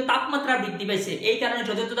ধাপে কিন্তু তাপমাত্রা বৃদ্ধি পাইছে, এই কারণে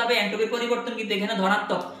চতুর্থ ধাপে এন্ট্রপির পরিবর্তন কিন্তু এখানে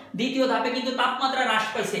ধনাত্মক। দ্বিতীয় ধাপে কিন্তু তাপমাত্রা হ্রাস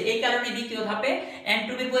পাইছে, এই কারণে দ্বিতীয় ধাপে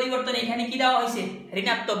এন্ট্রপির পরিবর্তন এখানে কি দেওয়া হয়েছে,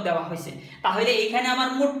 ঋণাত্মক দেওয়া হয়েছে। তাহলে এখানে আমার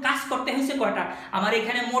মোট কাজ করতে হয়েছে কয়টা, আমার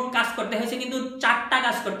এখানে মোট কাজ করতে হয়েছে কিন্তু 4টা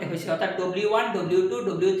কাজ করতে হয়েছে, অর্থাৎ W1 W2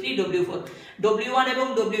 W3 W4। W1 এবং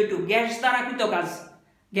W2 গ্যাস দ্বারা কৃত কাজ,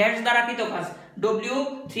 গ্যাস দ্বারা কৃত কাজ।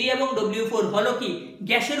 W3 এবং W4 হলো কি,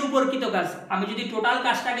 গ্যাসের উপর কৃত কাজ। আমি যদি টোটাল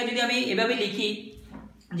কাজটাকে যদি আমি এভাবে লিখি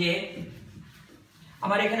যে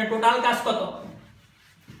আমার এখানে টোটাল কাজ কত,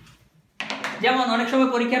 যেমন অনেক সময়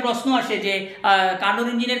পরীক্ষায় প্রশ্ন আসে যে কার্নোট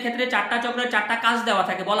ইঞ্জিনের ক্ষেত্রে 4টা চক্রের 4টা কাজ দেওয়া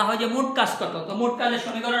থাকে, বলা হয় যে মোট কাজ কত। তো মোট কাজের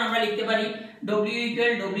সমীকরণ আমরা লিখতে পারি W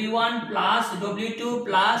equal W1 plus W2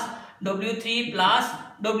 plus W3 plus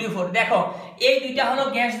W4। দেখো এই দুইটা হলো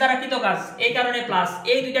গ্যাস দ্বারা কৃত কাজ, এই কারণে প্লাস।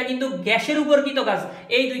 এই দুইটা কিন্তু গ্যাসের উপর কৃত কাজ,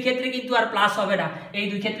 এই দুই ক্ষেত্রে কিন্তু আর প্লাস হবে না, এই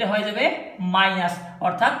দুই ক্ষেত্রে হয়ে যাবে মাইনাস।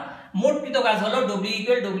 অর্থাৎ মোট কৃত কাজ হলো W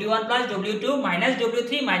equal W1 plus W2 minus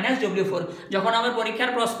W3 minus W4। যখন আমার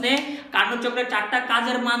পরীক্ষার প্রশ্নে কার্নোট চক্রের 4টা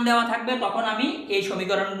কাজের মান দেওয়া থাকবে, তখন আমি এই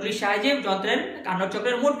সমীকরণগুলির সাহায্যে যন্ত্রের কার্নোট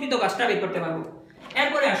চক্রের মোট কৃত কাজটা বের করতে পারবো।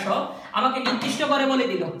 এরপরে আসো, আমাকে নির্দিষ্ট করে বলে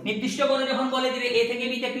দিল, নির্দিষ্ট করে যখন বলে দিবে A থেকে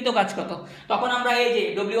B তে কৃত কাজ কত, তখন আমরা এই যে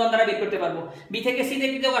W1 দ্বারা বের করতে পারবো। B থেকে C তে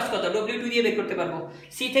কৃত কাজ কত, W2 দিয়ে বের করতে পারবো।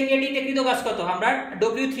 C থেকে D তে কৃত কাজ কত, আমরা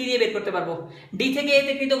W3 দিয়ে বের করতে পারবো। D থেকে A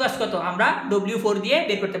তে কৃত কাজ কত, আমরা W4 দিয়ে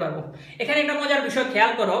বের করতে পারবো। এখানে একটা মজার বিষয়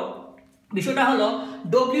খেয়াল করো, বিষয়টা হলো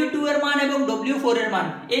W2 এর মান এবং W4 এর মান,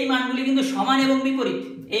 এই মানগুলি কিন্তু সমান এবং বিপরীত।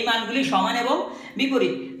 এই মানগুলি সমান এবং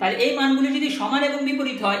বিপরীত। তাহলে এই মানগুলি যদি সমান এবং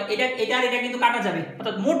বিপরীত হয়, এটা কিন্তু কাটা যাবে।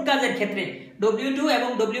 অর্থাৎ মোট কাজের ক্ষেত্রে W2 এবং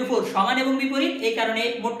W4 সমান এবং বিপরীত, এই কারণে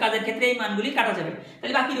মোট কাজের ক্ষেত্রে এই মানগুলি কাটা যাবে।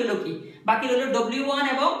 তাহলে বাকি রইল কি, বাকি রইল W1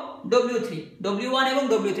 এবং W3, W1 এবং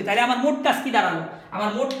W3। তাহলে আমার মোট কাজ কি দাঁড়ালো, আমার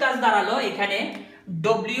মোট কাজ দাঁড়ালো এখানে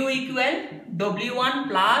W equal W1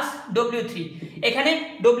 plus W3। এখানে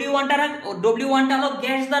W1 টা হলো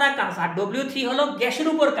গ্যাস দ্বারা কাজ, আর W3 হলো গ্যাসের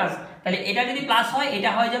উপর কাজ। তাহলে এটা যদি প্লাস হয়, এটা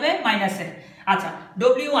হয়ে যাবে মাইনাসের। আচ্ছা,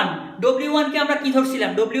 W1 কে আমরা কি ধরছিলাম,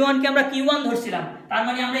 W1 কে আমরা Q1 ধরছিলাম, তার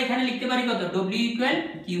মানে আমরা এখানে লিখতে পারি কত, W equal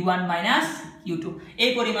Q1 minus Q2।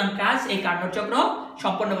 এই পরিমাণ কাজ এই কার্নোট চক্র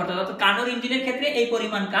সম্পন্ন করতে হবে, অর্থাৎ কার্নোট ইঞ্জিনের ক্ষেত্রে এই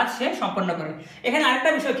পরিমাণ কাজ সে সম্পন্ন করে। এখানে আরেকটা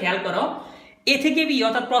বিষয় খেয়াল করো, A থেকে B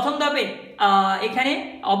অর্থাৎ প্রথম ধাপে এখানে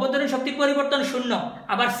অভ্যন্তরীণ শক্তির পরিবর্তন শূন্য।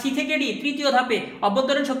 আবার সি থেকে ডি তৃতীয় ধাপে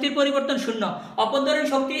অভ্যন্তরীণ শক্তির পরিবর্তন শূন্য। অভ্যন্তরীণ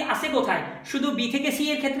শক্তি আছে কোথায়? শুধু বি থেকে সি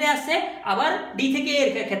এর ক্ষেত্রে আছে, আবার ডি থেকে এর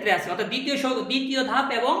ক্ষেত্রে আছে, অর্থাৎ দ্বিতীয় ধাপ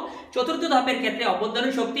এবং চতুর্থ ধাপের ক্ষেত্রে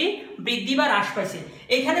অভ্যন্তরীণ শক্তি বৃদ্ধি বা হ্রাস পাইছে।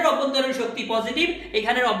 এখানের অভ্যন্তরীণ শক্তি পজিটিভ,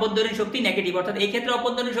 এখানের অভ্যন্তরীণ শক্তি নেগেটিভ, অর্থাৎ এই ক্ষেত্রে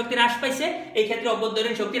অভ্যন্তরীণ শক্তি হ্রাস পাইছে, এই ক্ষেত্রে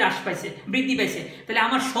অভ্যন্তরীণ শক্তি হ্রাস পাইছে, বৃদ্ধি পাইছে। তাহলে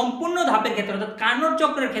আমার সম্পূর্ণ ধাপের ক্ষেত্রে অর্থাৎ কার্নোট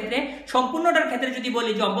চক্রের ক্ষেত্রে সম্পূর্ণটার ক্ষেত্রে যদি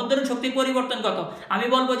বলি যে অভ্যন্তরীণ শক্তির পরিবর্তন কত, আমি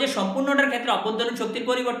বলবো যে সম্পূর্ণটার ক্ষেত্রে অভ্যন্তরীণ শক্তির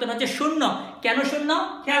পরিবর্তন হচ্ছে শূন্য। কেন শূন্য?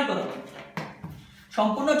 খেয়াল করো,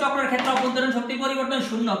 সম্পূর্ণ চক্রের ক্ষেত্রে অভ্যন্তরীণ শক্তির পরিবর্তন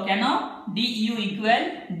শূন্য। কেন? DU equal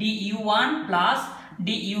ডিইউ1 plus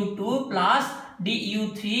ডিইউ2 plus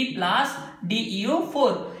ডিইউ3 plus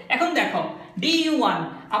ডিইউ4। এখন দেখো ডিইউ1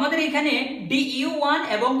 আমাদের এখানে ডিইউ1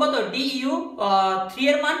 এবং কত ডিইউ3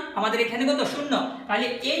 এর মান আমাদের এখানে কত? শূন্য। তাহলে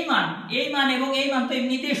এই মান এবং এই মান তো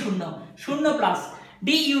এমনিতেই শূন্য, শূন্য প্লাস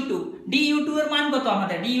ডিইউ2 এর মান কত?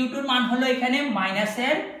 আমাদের ডিইউ2 এর মান হলো এখানে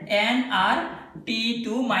মাইনাসের n R t2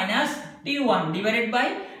 minus t1 divided by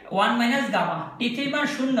 1 minus gamma. t3 মান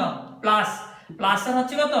শূন্য প্লাস এর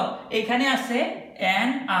হচ্ছে কত? এখানে আছে n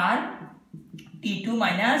R t2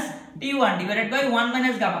 minus t1 divided by 1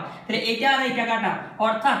 minus gamma. তাহলে এটা আর এটা কাটা,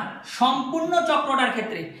 অর্থাৎ সম্পূর্ণ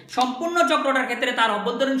চক্রটার ক্ষেত্রে তার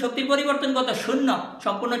অভ্যন্তরীণ শক্তির পরিবর্তন কত? শূন্য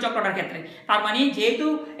সম্পূর্ণ চক্রটার ক্ষেত্রে। তার মানে যেহেতু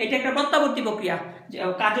এটা একটা প্রত্যাবর্তী প্রক্রিয়া,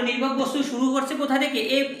 কার্যনির্বাহক বস্তু শুরু করছে কোথা থেকে?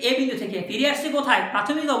 এ বিন্দু থেকে, ফিরে আসছে কোথায়?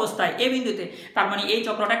 প্রাথমিক অবস্থায় এ বিন্দুতে। তার মানে এই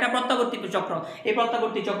চক্রটা একটা প্রত্যাবর্তী চক্র। এই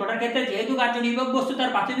প্রত্যাবর্তী চক্রটার ক্ষেত্রে যেহেতু কার্যনির্বাহক বস্তু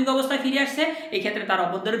তার প্রাথমিক অবস্থায় ফিরে আসছে, এই ক্ষেত্রে তার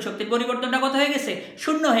অভ্যন্তরীণ শক্তির পরিবর্তনটা কত হয়ে গেছে?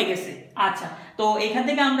 শূন্য হয়ে গেছে। আচ্ছা, তো এখান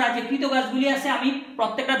থেকে আমরা যে কৃতকাজগুলি আছে, আমি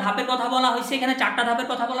প্রত্যেকটা ধাপের কথা বলা হয়েছে, এখানে 4টা ধাপের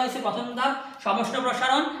কথা বলা হয়েছে। প্রথম ধাপ সমষ্ণ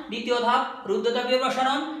প্রসারণ, দ্বিতীয় ধাপ রুদ্ধদ্রবীয়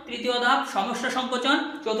প্রসারণ, তৃতীয় ধাপ সমষ্ণ সংকোচন,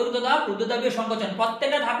 চতুর্থ ধাপ রুদ্ধদ্রবীয় সংকোচন।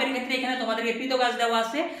 প্রত্যেকটা ধাপের ক্ষেত্রে এখানে তোমাদেরকে কৃতকাজ দেওয়া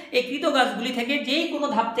আছে। এই কৃতকাজগুলি থেকে যেই কোনো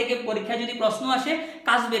ধাপ থেকে পরীক্ষায় যদি প্রশ্ন আসে,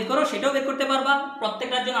 কাজ বের করো, সেটাও বের করতে পারবা।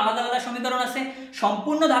 প্রত্যেকটার জন্য আলাদা আলাদা সমীকরণ আছে।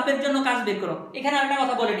 সম্পূর্ণ ধাপের জন্য কাজ বের করো। এখানে আরেকটা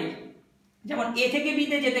কথা বলে নিই, যেমন এ থেকে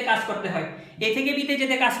বিতে যেতে কাজ করতে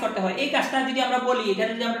হয়, এই কাজটা যদি আমরা বলি,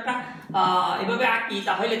 এখানে যদি আমরা এভাবে আঁকি,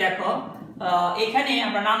 তাহলে দেখো এখানে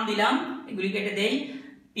আমরা নাম দিলাম, এগুলি কেটে দেই,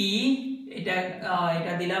 পি,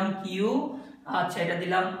 এটা দিলাম কিউ, আচ্ছা এটা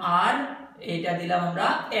দিলাম আর, এটা দিলাম আমরা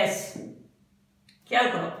এস। খেয়াল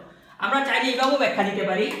করো, আমরা চাইলে এইভাবেও ব্যাখ্যা দিতে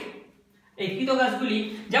পারি এই কৃতকাজগুলি।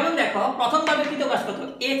 যেমন দেখো প্রথম ধাপে কৃতকাজ কত?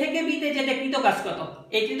 এ থেকে বিতে যেতে কৃতকাজ কত?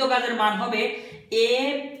 এই কৃতকাজের মান হবে এ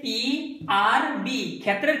পি আর বি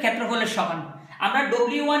ক্ষেত্রের ক্ষেত্রফলের সমান। আমরা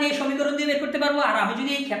W1 এই সমীকরণ দিয়ে বের করতে পারবো, আর আমি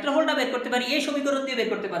যদি এই ক্ষেত্রফলটা বের করতে পারি এই সমীকরণ দিয়ে বের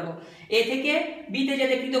করতে পারবো। এ থেকে বিতে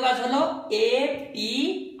যেতে কৃতকাজ হলো এ পি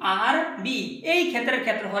আর বি এই ক্ষেত্রের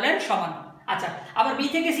ক্ষেত্রফলের সমান। আচ্ছা, আবার বি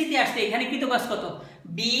থেকে সিতে আসতে এখানে কৃতকাজ কত?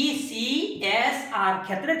 বি সি এস আর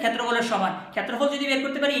ক্ষেত্রের ক্ষেত্রফলের সমান। ক্ষেত্রফল যদি বের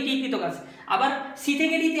করতে পারি এটাই কৃতকাজ। আবার সি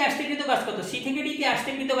থেকে ডিতে আসতে কৃতকাজ কত? সি থেকে ডিতে আসতে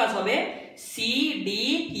কৃতকাজ হবে সি ডি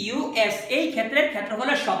কিউ এস এই ক্ষেত্রের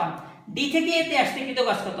ক্ষেত্রফলের সমান। ডি থেকে এতে আসতে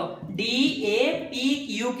কৃতকাজ কত? ডি এ পি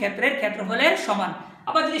কিউ ক্ষেত্রের ক্ষেত্রফলের সমান।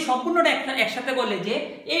 আবার যদি সম্পূর্ণটা একসাথে বললে যে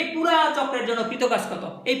এই পুরা চক্রের জন্য কৃতকাজ কত?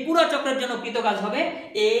 এই পুরা চক্রের জন্য কৃতকাজ হবে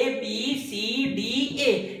A B C D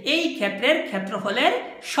A এই ক্ষেত্রের ক্ষেত্রফলের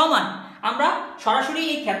সমান। আমরা সরাসরি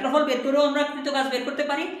এই ক্ষেত্রফল বের করেও আমরা কৃতকাজ বের করতে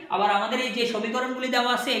পারি। আবার আমাদের এই যে সমীকরণগুলি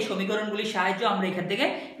দেওয়া আছে এই সমীকরণগুলির সাহায্যে আমরা এখান থেকে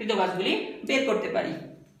কৃতকাজগুলি বের করতে পারি।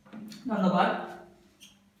 ধন্যবাদ।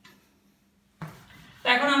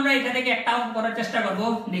 এখন আমরা এখান থেকে একটা অঙ্ক করার চেষ্টা করব,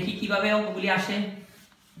 দেখি কিভাবে অঙ্কগুলি আসে।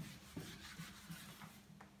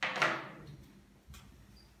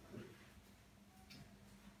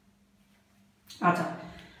 আচ্ছা,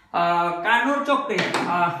 কার্নোট চক্রে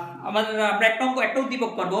আমাদের আমরা একটা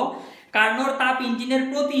উদ্দীপক করব। কার্নোট তাপ ইঞ্জিনের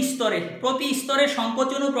প্রতি স্তরে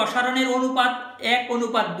সংকোচন ও প্রসারণের অনুপাত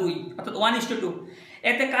 1:2 অর্থাৎ 1:2।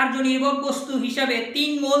 এতে কার্যনির্বাহক বস্তু হিসাবে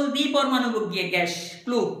 3 মোল দ্বিপরমাণবিক গ্যাস,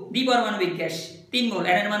 দ্বিপরমাণবিক গ্যাস 3 মোল,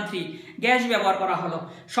 এর মান 3 গ্যাস ব্যবহার করা হলো।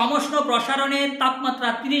 সমষ্ণ প্রসারণের তাপমাত্রা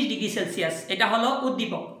 30 ডিগ্রি সেলসিয়াস। এটা হলো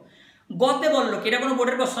উদ্দীপক। গতে বললো কি, এটা কোনো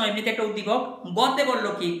বোর্ডের প্রশ্ন, এমনিতে একটা উদ্দীপক। গতে বললো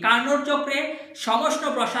কি, কার্নোট চক্রে সমষ্ণ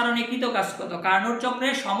প্রসারণে কৃতকাজ কত? কার্নোট চক্রে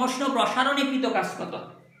সমষ্ণ প্রসারণে কৃতকাজ কত?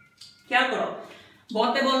 খেয়াল করো,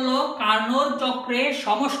 গতে বললো কার্নোট চক্রে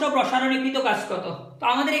সমষ্ণ প্রসারণে কৃতকাজ কত। তো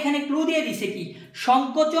আমাদের এখানে ক্লু দিয়ে দিছে কি,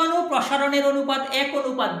 সংকোচন ও প্রসারণের অনুপাত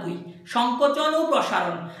 1:2। সংকোচন ও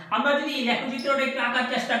প্রসারণ, আমরা যদি লেখচিত্রটা একটু আঁকার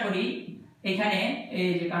চেষ্টা করি, এখানে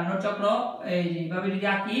এই যে কার্নোট চক্র এই যেভাবে যদি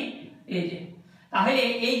আঁকি, এই যে, তাহলে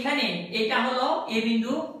এইখানে এটা হলো এ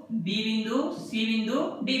বিন্দু, বি বিন্দু, সি বিন্দু,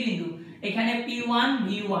 ডি বিন্দু, এখানে P1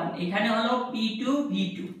 V1, এখানে হলো P2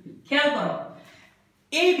 V2। খেয়াল করো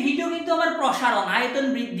এই V2 কিন্তু আমার প্রসারণ, আয়তন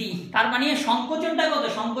বৃদ্ধি, তার মানে সংকোচনটা কত,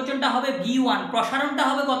 সংকোচনটা হবে V1, প্রসারণটা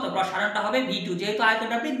হবে কত, প্রসারণটা হবে V2, যেহেতু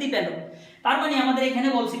আয়তনটা বৃদ্ধি পেল। তার মানে আমাদের এখানে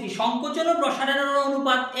বলছে কি সংকোচন ও প্রসারণের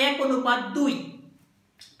অনুপাত 1:2।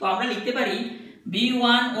 তো আমরা লিখতে পারি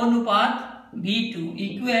V1 অনুপাত V2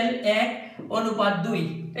 ইকুয়াল 1:2।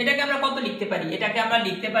 এটাকে আমরা কত লিখতে পারি, এটাকে আমরা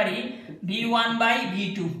লিখতে পারি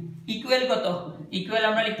V1/V2 ইকুয়াল কত, ইকুয়াল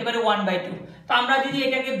আমরা লিখতে পারি 1/2। তো আমরা যদি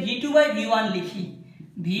এটাকে V2/V1 লিখি,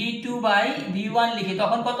 V2/V1 লিখি,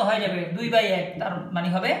 তখন কত হয়ে যাবে 2/1, তার মানে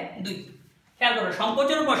হবে 2। খেয়াল করো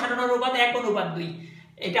সংকোচন ও প্রসারণ অনুপাত 1:2।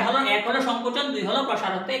 এটা হলো 1 হলো সংকোচন, 2 হলো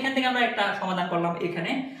প্রসারণ। তো এখান থেকে আমরা একটা সমাধান করলাম।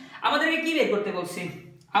 এখানে আমাদেরকে কি বের করতে বলছে,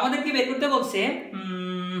 আমাদেরকে বের করতে বলছে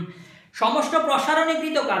সমষ্ট প্রসারণে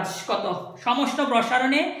কৃত কাজ কত, সমষ্ট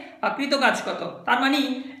প্রসারণে কৃত কাজ কত। তার মানে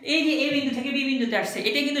এই যে এ বিন্দু থেকে বি বিন্দুতে আসছে,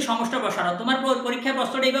 এটা কিন্তু সমষ্ট প্রসারণ। তোমার পরীক্ষার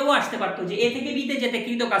প্রশ্নটা এইভাবেও আসতে পারতো যে এ থেকে বিতে যেতে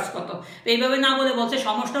কৃত কাজ কত। তো এইভাবে না বলে বলছে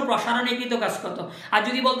সমষ্ট প্রসারণে কৃত কাজ কত। আর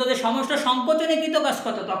যদি বলতো যে সমষ্ট সংকোচনে কৃত কাজ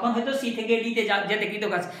কত, তখন হয়তো সি থেকে ডিতে যেতে কৃত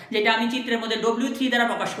কাজ, যেটা আমি চিত্রের মধ্যে W3 দ্বারা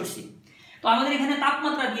প্রকাশ করছি। তো আমাদের এখানে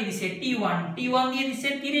তাপমাত্রা দিয়ে দিছে T1 দিয়ে দিছে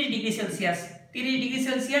 30 ডিগ্রি সেলসিয়াস। 30 ডিগ্রি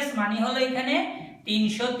সেলসিয়াস মানে হলো এখানে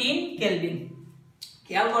 303 কেলভিন।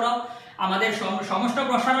 খেয়াল করো আমাদের সমষ্ট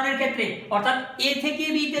প্রসারণের ক্ষেত্রে, অর্থাৎ এ থেকে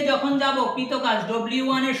বি তে যখন যাব কৃত কাজ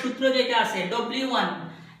W1 এর সূত্র যেটা আছে W1,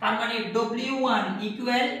 তার মানে W1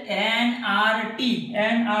 ইকুয়াল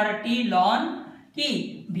nRT লন কি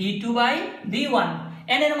V2/V1।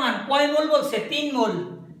 n এর মান কয় মোল বলছে, 3 মোল।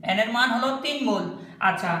 n এর মান হলো 3 মোল।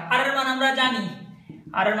 আচ্ছা r এর মান আমরা জানি,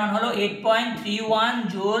 r এর মান হলো 8.31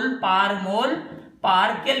 জুল পার মোল পার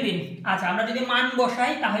কেলভিন। আচ্ছা আমরা যদি মান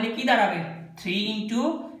বসাই তাহলে কি দাঁড়াবে, 3 ×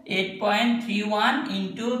 8.31 ×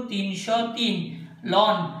 303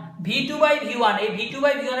 লন V2/V1। এই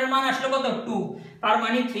V2/V1 এর মান আসলে কত, 2। তার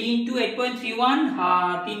মানে 3 × 8.31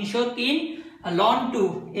 303 লন 2।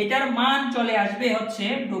 এটার মান চলে আসবে হচ্ছে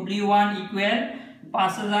W1 ইকুয়াল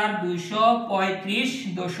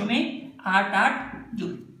 5235.88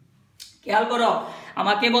 জুল। খেয়াল করো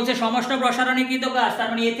আমাকে বলছে সমষ্ট প্রসারণে কৃত কাজ, তার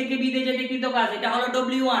মানে এ থেকে বি তে যেতে কৃত কাজ, এটা হলো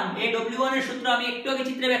W1। এই W1 এর সূত্র আমি একটু আগে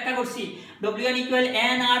চিত্রে ব্যাখ্যা করছি। W1 equal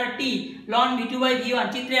nRT loan V2/V1।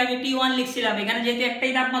 চিত্রে আমি T1 লিখছিলাম, এখানে যেহেতু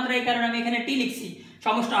একটাই তাপমাত্রা এই কারণে আমি এখানে T লিখছি।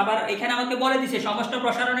 সমষ্ট আবার এখানে আমাকে বলে দিছে সমষ্ট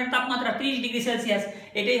প্রসারণের তাপমাত্রা 30 ডিগ্রি সেলসিয়াস,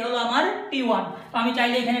 এটাই হলো আমার T1। তো আমি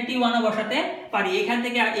চাইলে এখানে T1 ও বসাতে পারি। এখান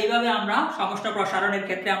থেকে এইভাবে আমরা সমষ্ট প্রসারণের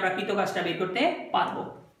ক্ষেত্রে আমরা কৃত কাজটা বের করতে পারবো।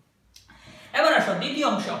 এবার আসো দ্বিতীয়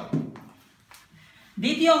অংশ।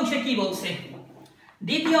 দ্বিতীয় অংশে কি বলছে,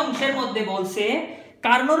 দ্বিতীয় অংশের মধ্যে বলছে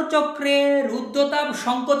কার্নোর চক্রে রুদ্ধতাপ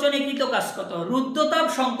সংকোচনে কৃত কাজ কত, রুদ্ধতাপ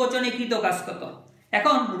সংকোচনে কৃত কাজ কত।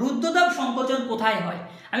 এখন রুদ্ধতাপ সংকোচন কোথায় হয়,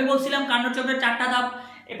 আমি বলছিলাম কার্নোর চক্রের 4টা ধাপ।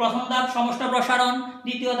 প্রথম ধাপ সমষ্ট প্রসারণ,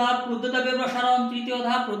 দ্বিতীয় ধাপ রুদ্ধতাপীয় প্রসারণ, তৃতীয়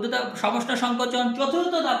ধাপ রুদ্ধতাপ সমষ্ট সংকোচন,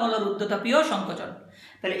 চতুর্থ ধাপ হলো রুদ্ধতাপীয় সংকোচন।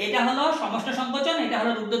 তাহলে এটা হলো সমষ্ট সংকোচন, এটা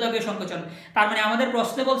হলো রুদ্ধতাপীয় সংকোচন। তার মানে আমাদের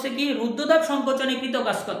প্রশ্নে বলছে কি রুদ্ধতাপ সংকোচনে কৃত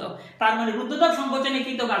কাজ কত। তার মানে রুদ্ধতাপ সংকোচনে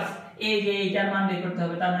কৃত কাজ, এই যে এইটার মান বের করতে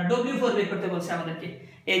হবে। তার মানে W4 বের করতে বলছে আমাদেরকে।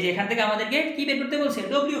 এই যে এখান থেকে আমাদেরকে কি বের করতে বলছে,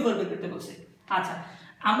 W4 বের করতে বলছে। আচ্ছা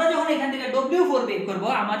আমরা যখন এখান থেকে W4 বের করব,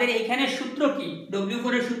 আমাদের এখানে সূত্র কি,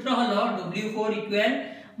 W4 এর সূত্র হলো W4 equal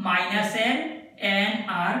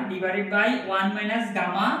 -nR divided by 1 minus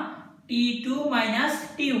gamma T2 minus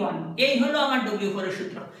T1। এই হলো আমার W4 এর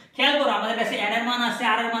সূত্র। খেয়াল করো আমাদের কাছে n এর মান আছে,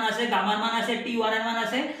 r এর মান আছে, গামার মান আছে, T1 এর মান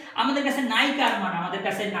আছে, আমাদের কাছে নাই কার মান, আমাদের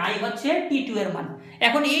কাছে নাই হচ্ছে T2 এর মান।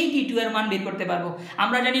 এখন এই T2 এর মান বের করতে পারবো।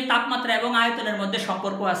 আমরা জানি তাপমাত্রা এবং আয়তনের মধ্যে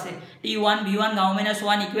সম্পর্ক আছে, T1 V1 gamma minus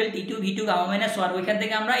 1 equal T2 V2 gamma minus 1। ওইখান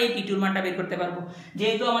থেকে আমরা এই T2 এর মানটা বের করতে পারবো,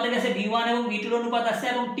 যেহেতু আমাদের কাছে V1 এবং V2 এর অনুপাত আছে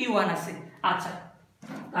এবং T1 আছে। আচ্ছা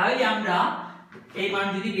তাহলে আমরা এই মান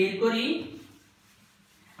যদি বের করি,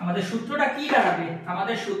 আমাদের সূত্রটা কি দাঁড়াবে,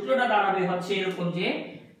 আমাদের সূত্রটা দাঁড়াবে হচ্ছে এরকম যে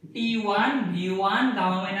T1 V1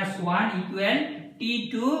 gamma minus 1 equal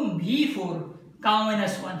T2 V4 gamma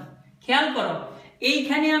minus 1। খেয়াল করো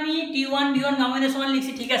এইখানে আমি T1 V1 গামা মাইনাস 1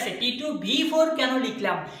 লিখছি, ঠিক আছে। T2 V4 কেন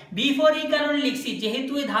লিখলাম, V4 এই কারণে লিখছি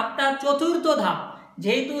যেহেতু এই ধাপটা চতুর্থ ধাপ,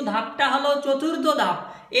 যেহেতু ধাপটা হলো চতুর্থ ধাপ।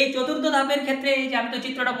 এই চতুর্থ ধাপের ক্ষেত্রে এই যে আমি তো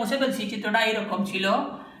চিত্রটা মুছে ফেলছি, চিত্রটা এরকম ছিল।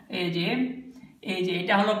 এই যে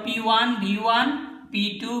এটা হলো P1 V1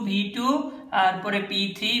 P2 V2 তারপরে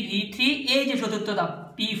P3 V3, এই যে চতুর্থ ধাপ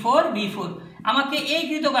P4 V4। আমাকে এই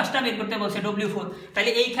কৃত কাজটা বের করতে বলছে W4।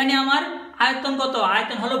 তাহলে এইখানে আমার আয়তন কত,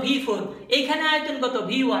 আয়তন হলো V4, এইখানে আয়তন কত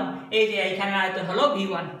V1, এই যে এইখানে আয়তন হলো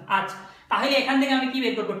V1। আচ্ছা তাহলে এখান থেকে আমি কি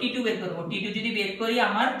বের করব, T2 বের করব। T2 যদি বের করি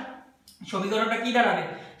আমার সমীকরণটা কি দাঁড়াবে,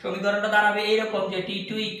 সমীকরণটা দাঁড়াবে এইরকম যে T2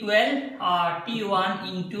 ইকুয়াল T1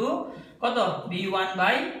 ইনটু কত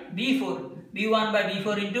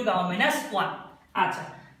V1/V4 ইনটু গামা মাইনাস 1। আচ্ছা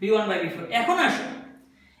V1/V4। এখন আসো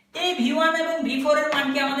এই v1 এবং v4 এর মান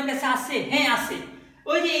কি আমাদের কাছে আছে? হ্যাঁ আছে।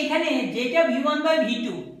 ওই যে এখানে যেটা v1/v2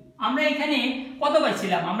 আমরা এখানে কত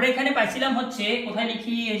পাইছিলাম? আমরা এখানে পাইছিলাম হচ্ছে, কোথায়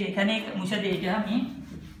লিখি, এই যে এখানে মুছে দিই এটা আমি।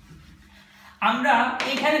 আমরা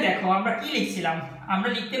এখানে দেখো আমরা কি লিখছিলাম, আমরা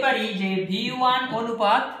লিখতে পারি যে v1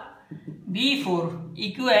 অনুপাত v4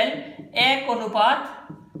 ইকুয়াল 1:4।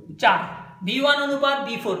 v1 অনুপাত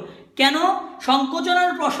v4 কেন? সংকোচন আর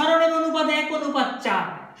প্রসারণের অনুপাত 1:4।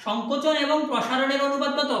 সংকোচন এবং প্রসারণের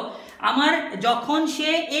অনুপাত কত? আমার যখন সে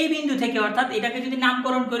এই বিন্দু থেকে, অর্থাৎ এটাকে যদি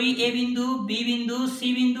নামকরণ করি এ বিন্দু, বি বিন্দু, সি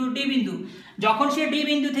বিন্দু, ডি বিন্দু, যখন সে ডি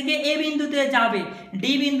বিন্দু থেকে এ বিন্দুতে যাবে,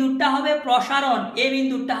 ডি বিন্দুটা হবে প্রসারণ, এ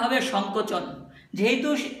বিন্দুটা হবে সংকোচন। যেহেতু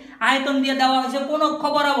আয়তন দিয়ে দেওয়া হয়েছে কোন অক্ষ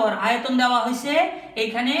বরাবর, আয়তন দেওয়া হয়েছে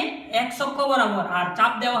এখানে x অক্ষ বরাবর, আর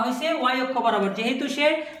চাপ দেওয়া হয়েছে y অক্ষ বরাবর। যেহেতু সে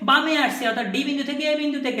বামে আসছে, অর্থাৎ ডি বিন্দু থেকে এ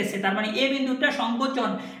বিন্দুতে গেছে, তার মানে এ বিন্দুটা সংকোচন,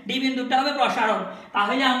 ডি বিন্দুটা হবে প্রসারণ।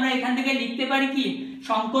 তাহলে আমরা এখান থেকে লিখতে পারি কি,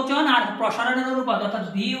 সংকোচন আর প্রসারণের অনুপাত, অর্থাৎ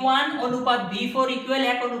v1 অনুপাত v4 ইকুয়াল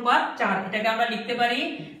 1:4। এটাকে আমরা লিখতে পারি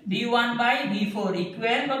v1/v4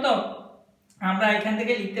 ইকুয়াল কত? আমরা এখান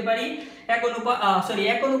থেকে লিখতে পারি 1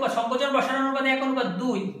 সংকোচন প্রসারণ অনুপাত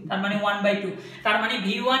 1:2, তার মানে 1/2। তার মানে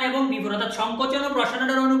v1 এবং v4 অর্থাৎ সংকোচন ও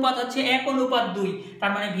প্রসারণের অনুপাত হচ্ছে 1:2,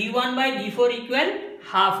 তার মানে v1/v4 ইকুয়াল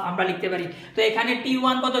হাফ আমরা লিখতে পারি। তো এখানে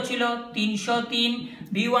t1 কত ছিল? 303।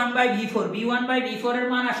 v1/v4 এর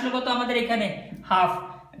মান আসলো কত আমাদের? এখানে হাফ,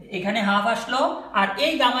 এখানে হাফ আসলো। আর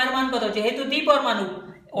এই গামার মান কত? যেহেতু দ্বিপরমাণু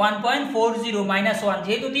 1.40 -1,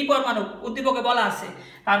 যেহেতু দ্বিপরমাণু উদ্দীপকে বলা আছে,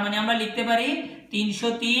 তার মানে আমরা লিখতে পারি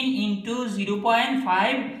 303 ×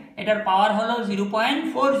 0.5, এটার পাওয়ার হলো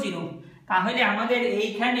 0.40। তাহলে আমাদের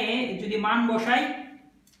এইখানে যদি মান বসাই,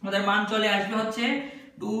 আমাদের মান চলে আসবে হচ্ছে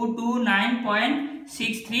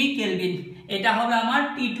 229.63 কেলভিন। এটা হবে আমার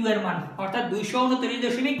T2 এর মান, অর্থাৎ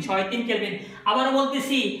 229.63 কেলভিন। আবারও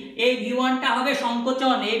বলতেছি, এই v1টা হবে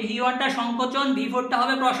সংকোচন, এই v1টা সংকোচন, v4টা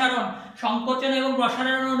হবে প্রসারণ। সংকোচন এবং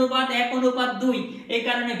প্রসারণের অনুপাত 1:2, এই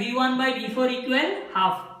কারণে v1/v4 ইকুয়াল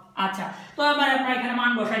হাফ। আচ্ছা, তো আবার আমরা এখানে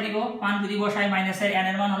মান বসাই দিব। মান যদি বসাই, মাইনাসের n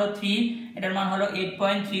এর মান হলো 3, এটার মান হলো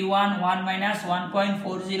 8.31, 1 -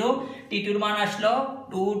 1.40, T2 এর মান আসলো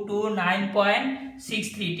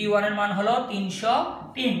 229.63, T1 এর মান হলো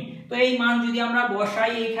 303। তো এই মান যদি আমরা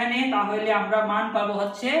বসাই এখানে, তাহলে আমরা মান পাবো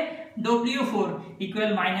হচ্ছে W4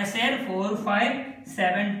 ইকুয়াল মাইনাসের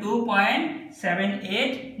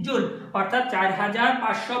 4572.78 জুল, অর্থাৎ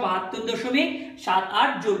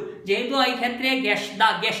 4572.78 জুল। যেহেতু এই ক্ষেত্রে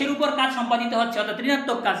গ্যাসের উপর কাজ সম্পাদিত হচ্ছে, অর্থাৎ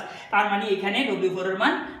ঋণাত্মক কাজ, তার মানে এখানে W4 এর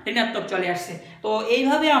মান ঋণাত্মক চলে আসছে। তো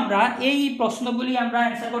এইভাবে আমরা এই প্রশ্নগুলি আমরা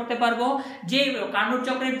অ্যান্সার করতে পারবো। যে কার্নোট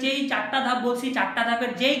চক্রের যেই 4টা ধাপ বলছি, 4টা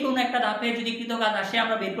ধাপের যেই কোনো একটা ধাপে যদি কৃতকাজ আসে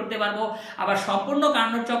আমরা বের করতে পারবো। আবার সম্পূর্ণ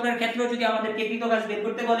কার্নোট চক্রের ক্ষেত্রেও যদি আমাদেরকে কৃতকাজ বের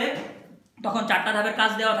করতে বলে, তখন 4টা ধাপের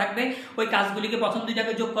কাজ দেওয়া থাকবে। ওই কাজগুলিকে প্রথম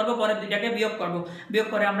 2টাকে যোগ করব, পরের 2টাকে বিয়োগ করব, বিয়োগ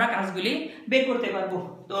করে আমরা কাজগুলি বের করতে পারবো।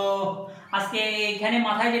 তো আজকে এখানে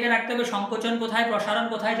মাথায় যেটা রাখতে হবে, সংকোচন কোথায়, প্রসারণ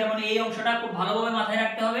কোথায়, যেমন এই অংশটা খুব ভালোভাবে মাথায়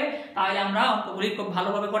রাখতে হবে, তাহলে আমরা অঙ্কগুলি খুব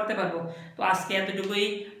ভালোভাবে করতে পারবো। তো আজকে এতটুকুই।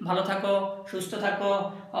 ভালো থাকো, সুস্থ থাকো,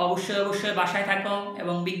 অবশ্যই বাসায় থাকো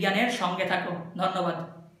এবং বিজ্ঞানের সঙ্গে থাকো। ধন্যবাদ।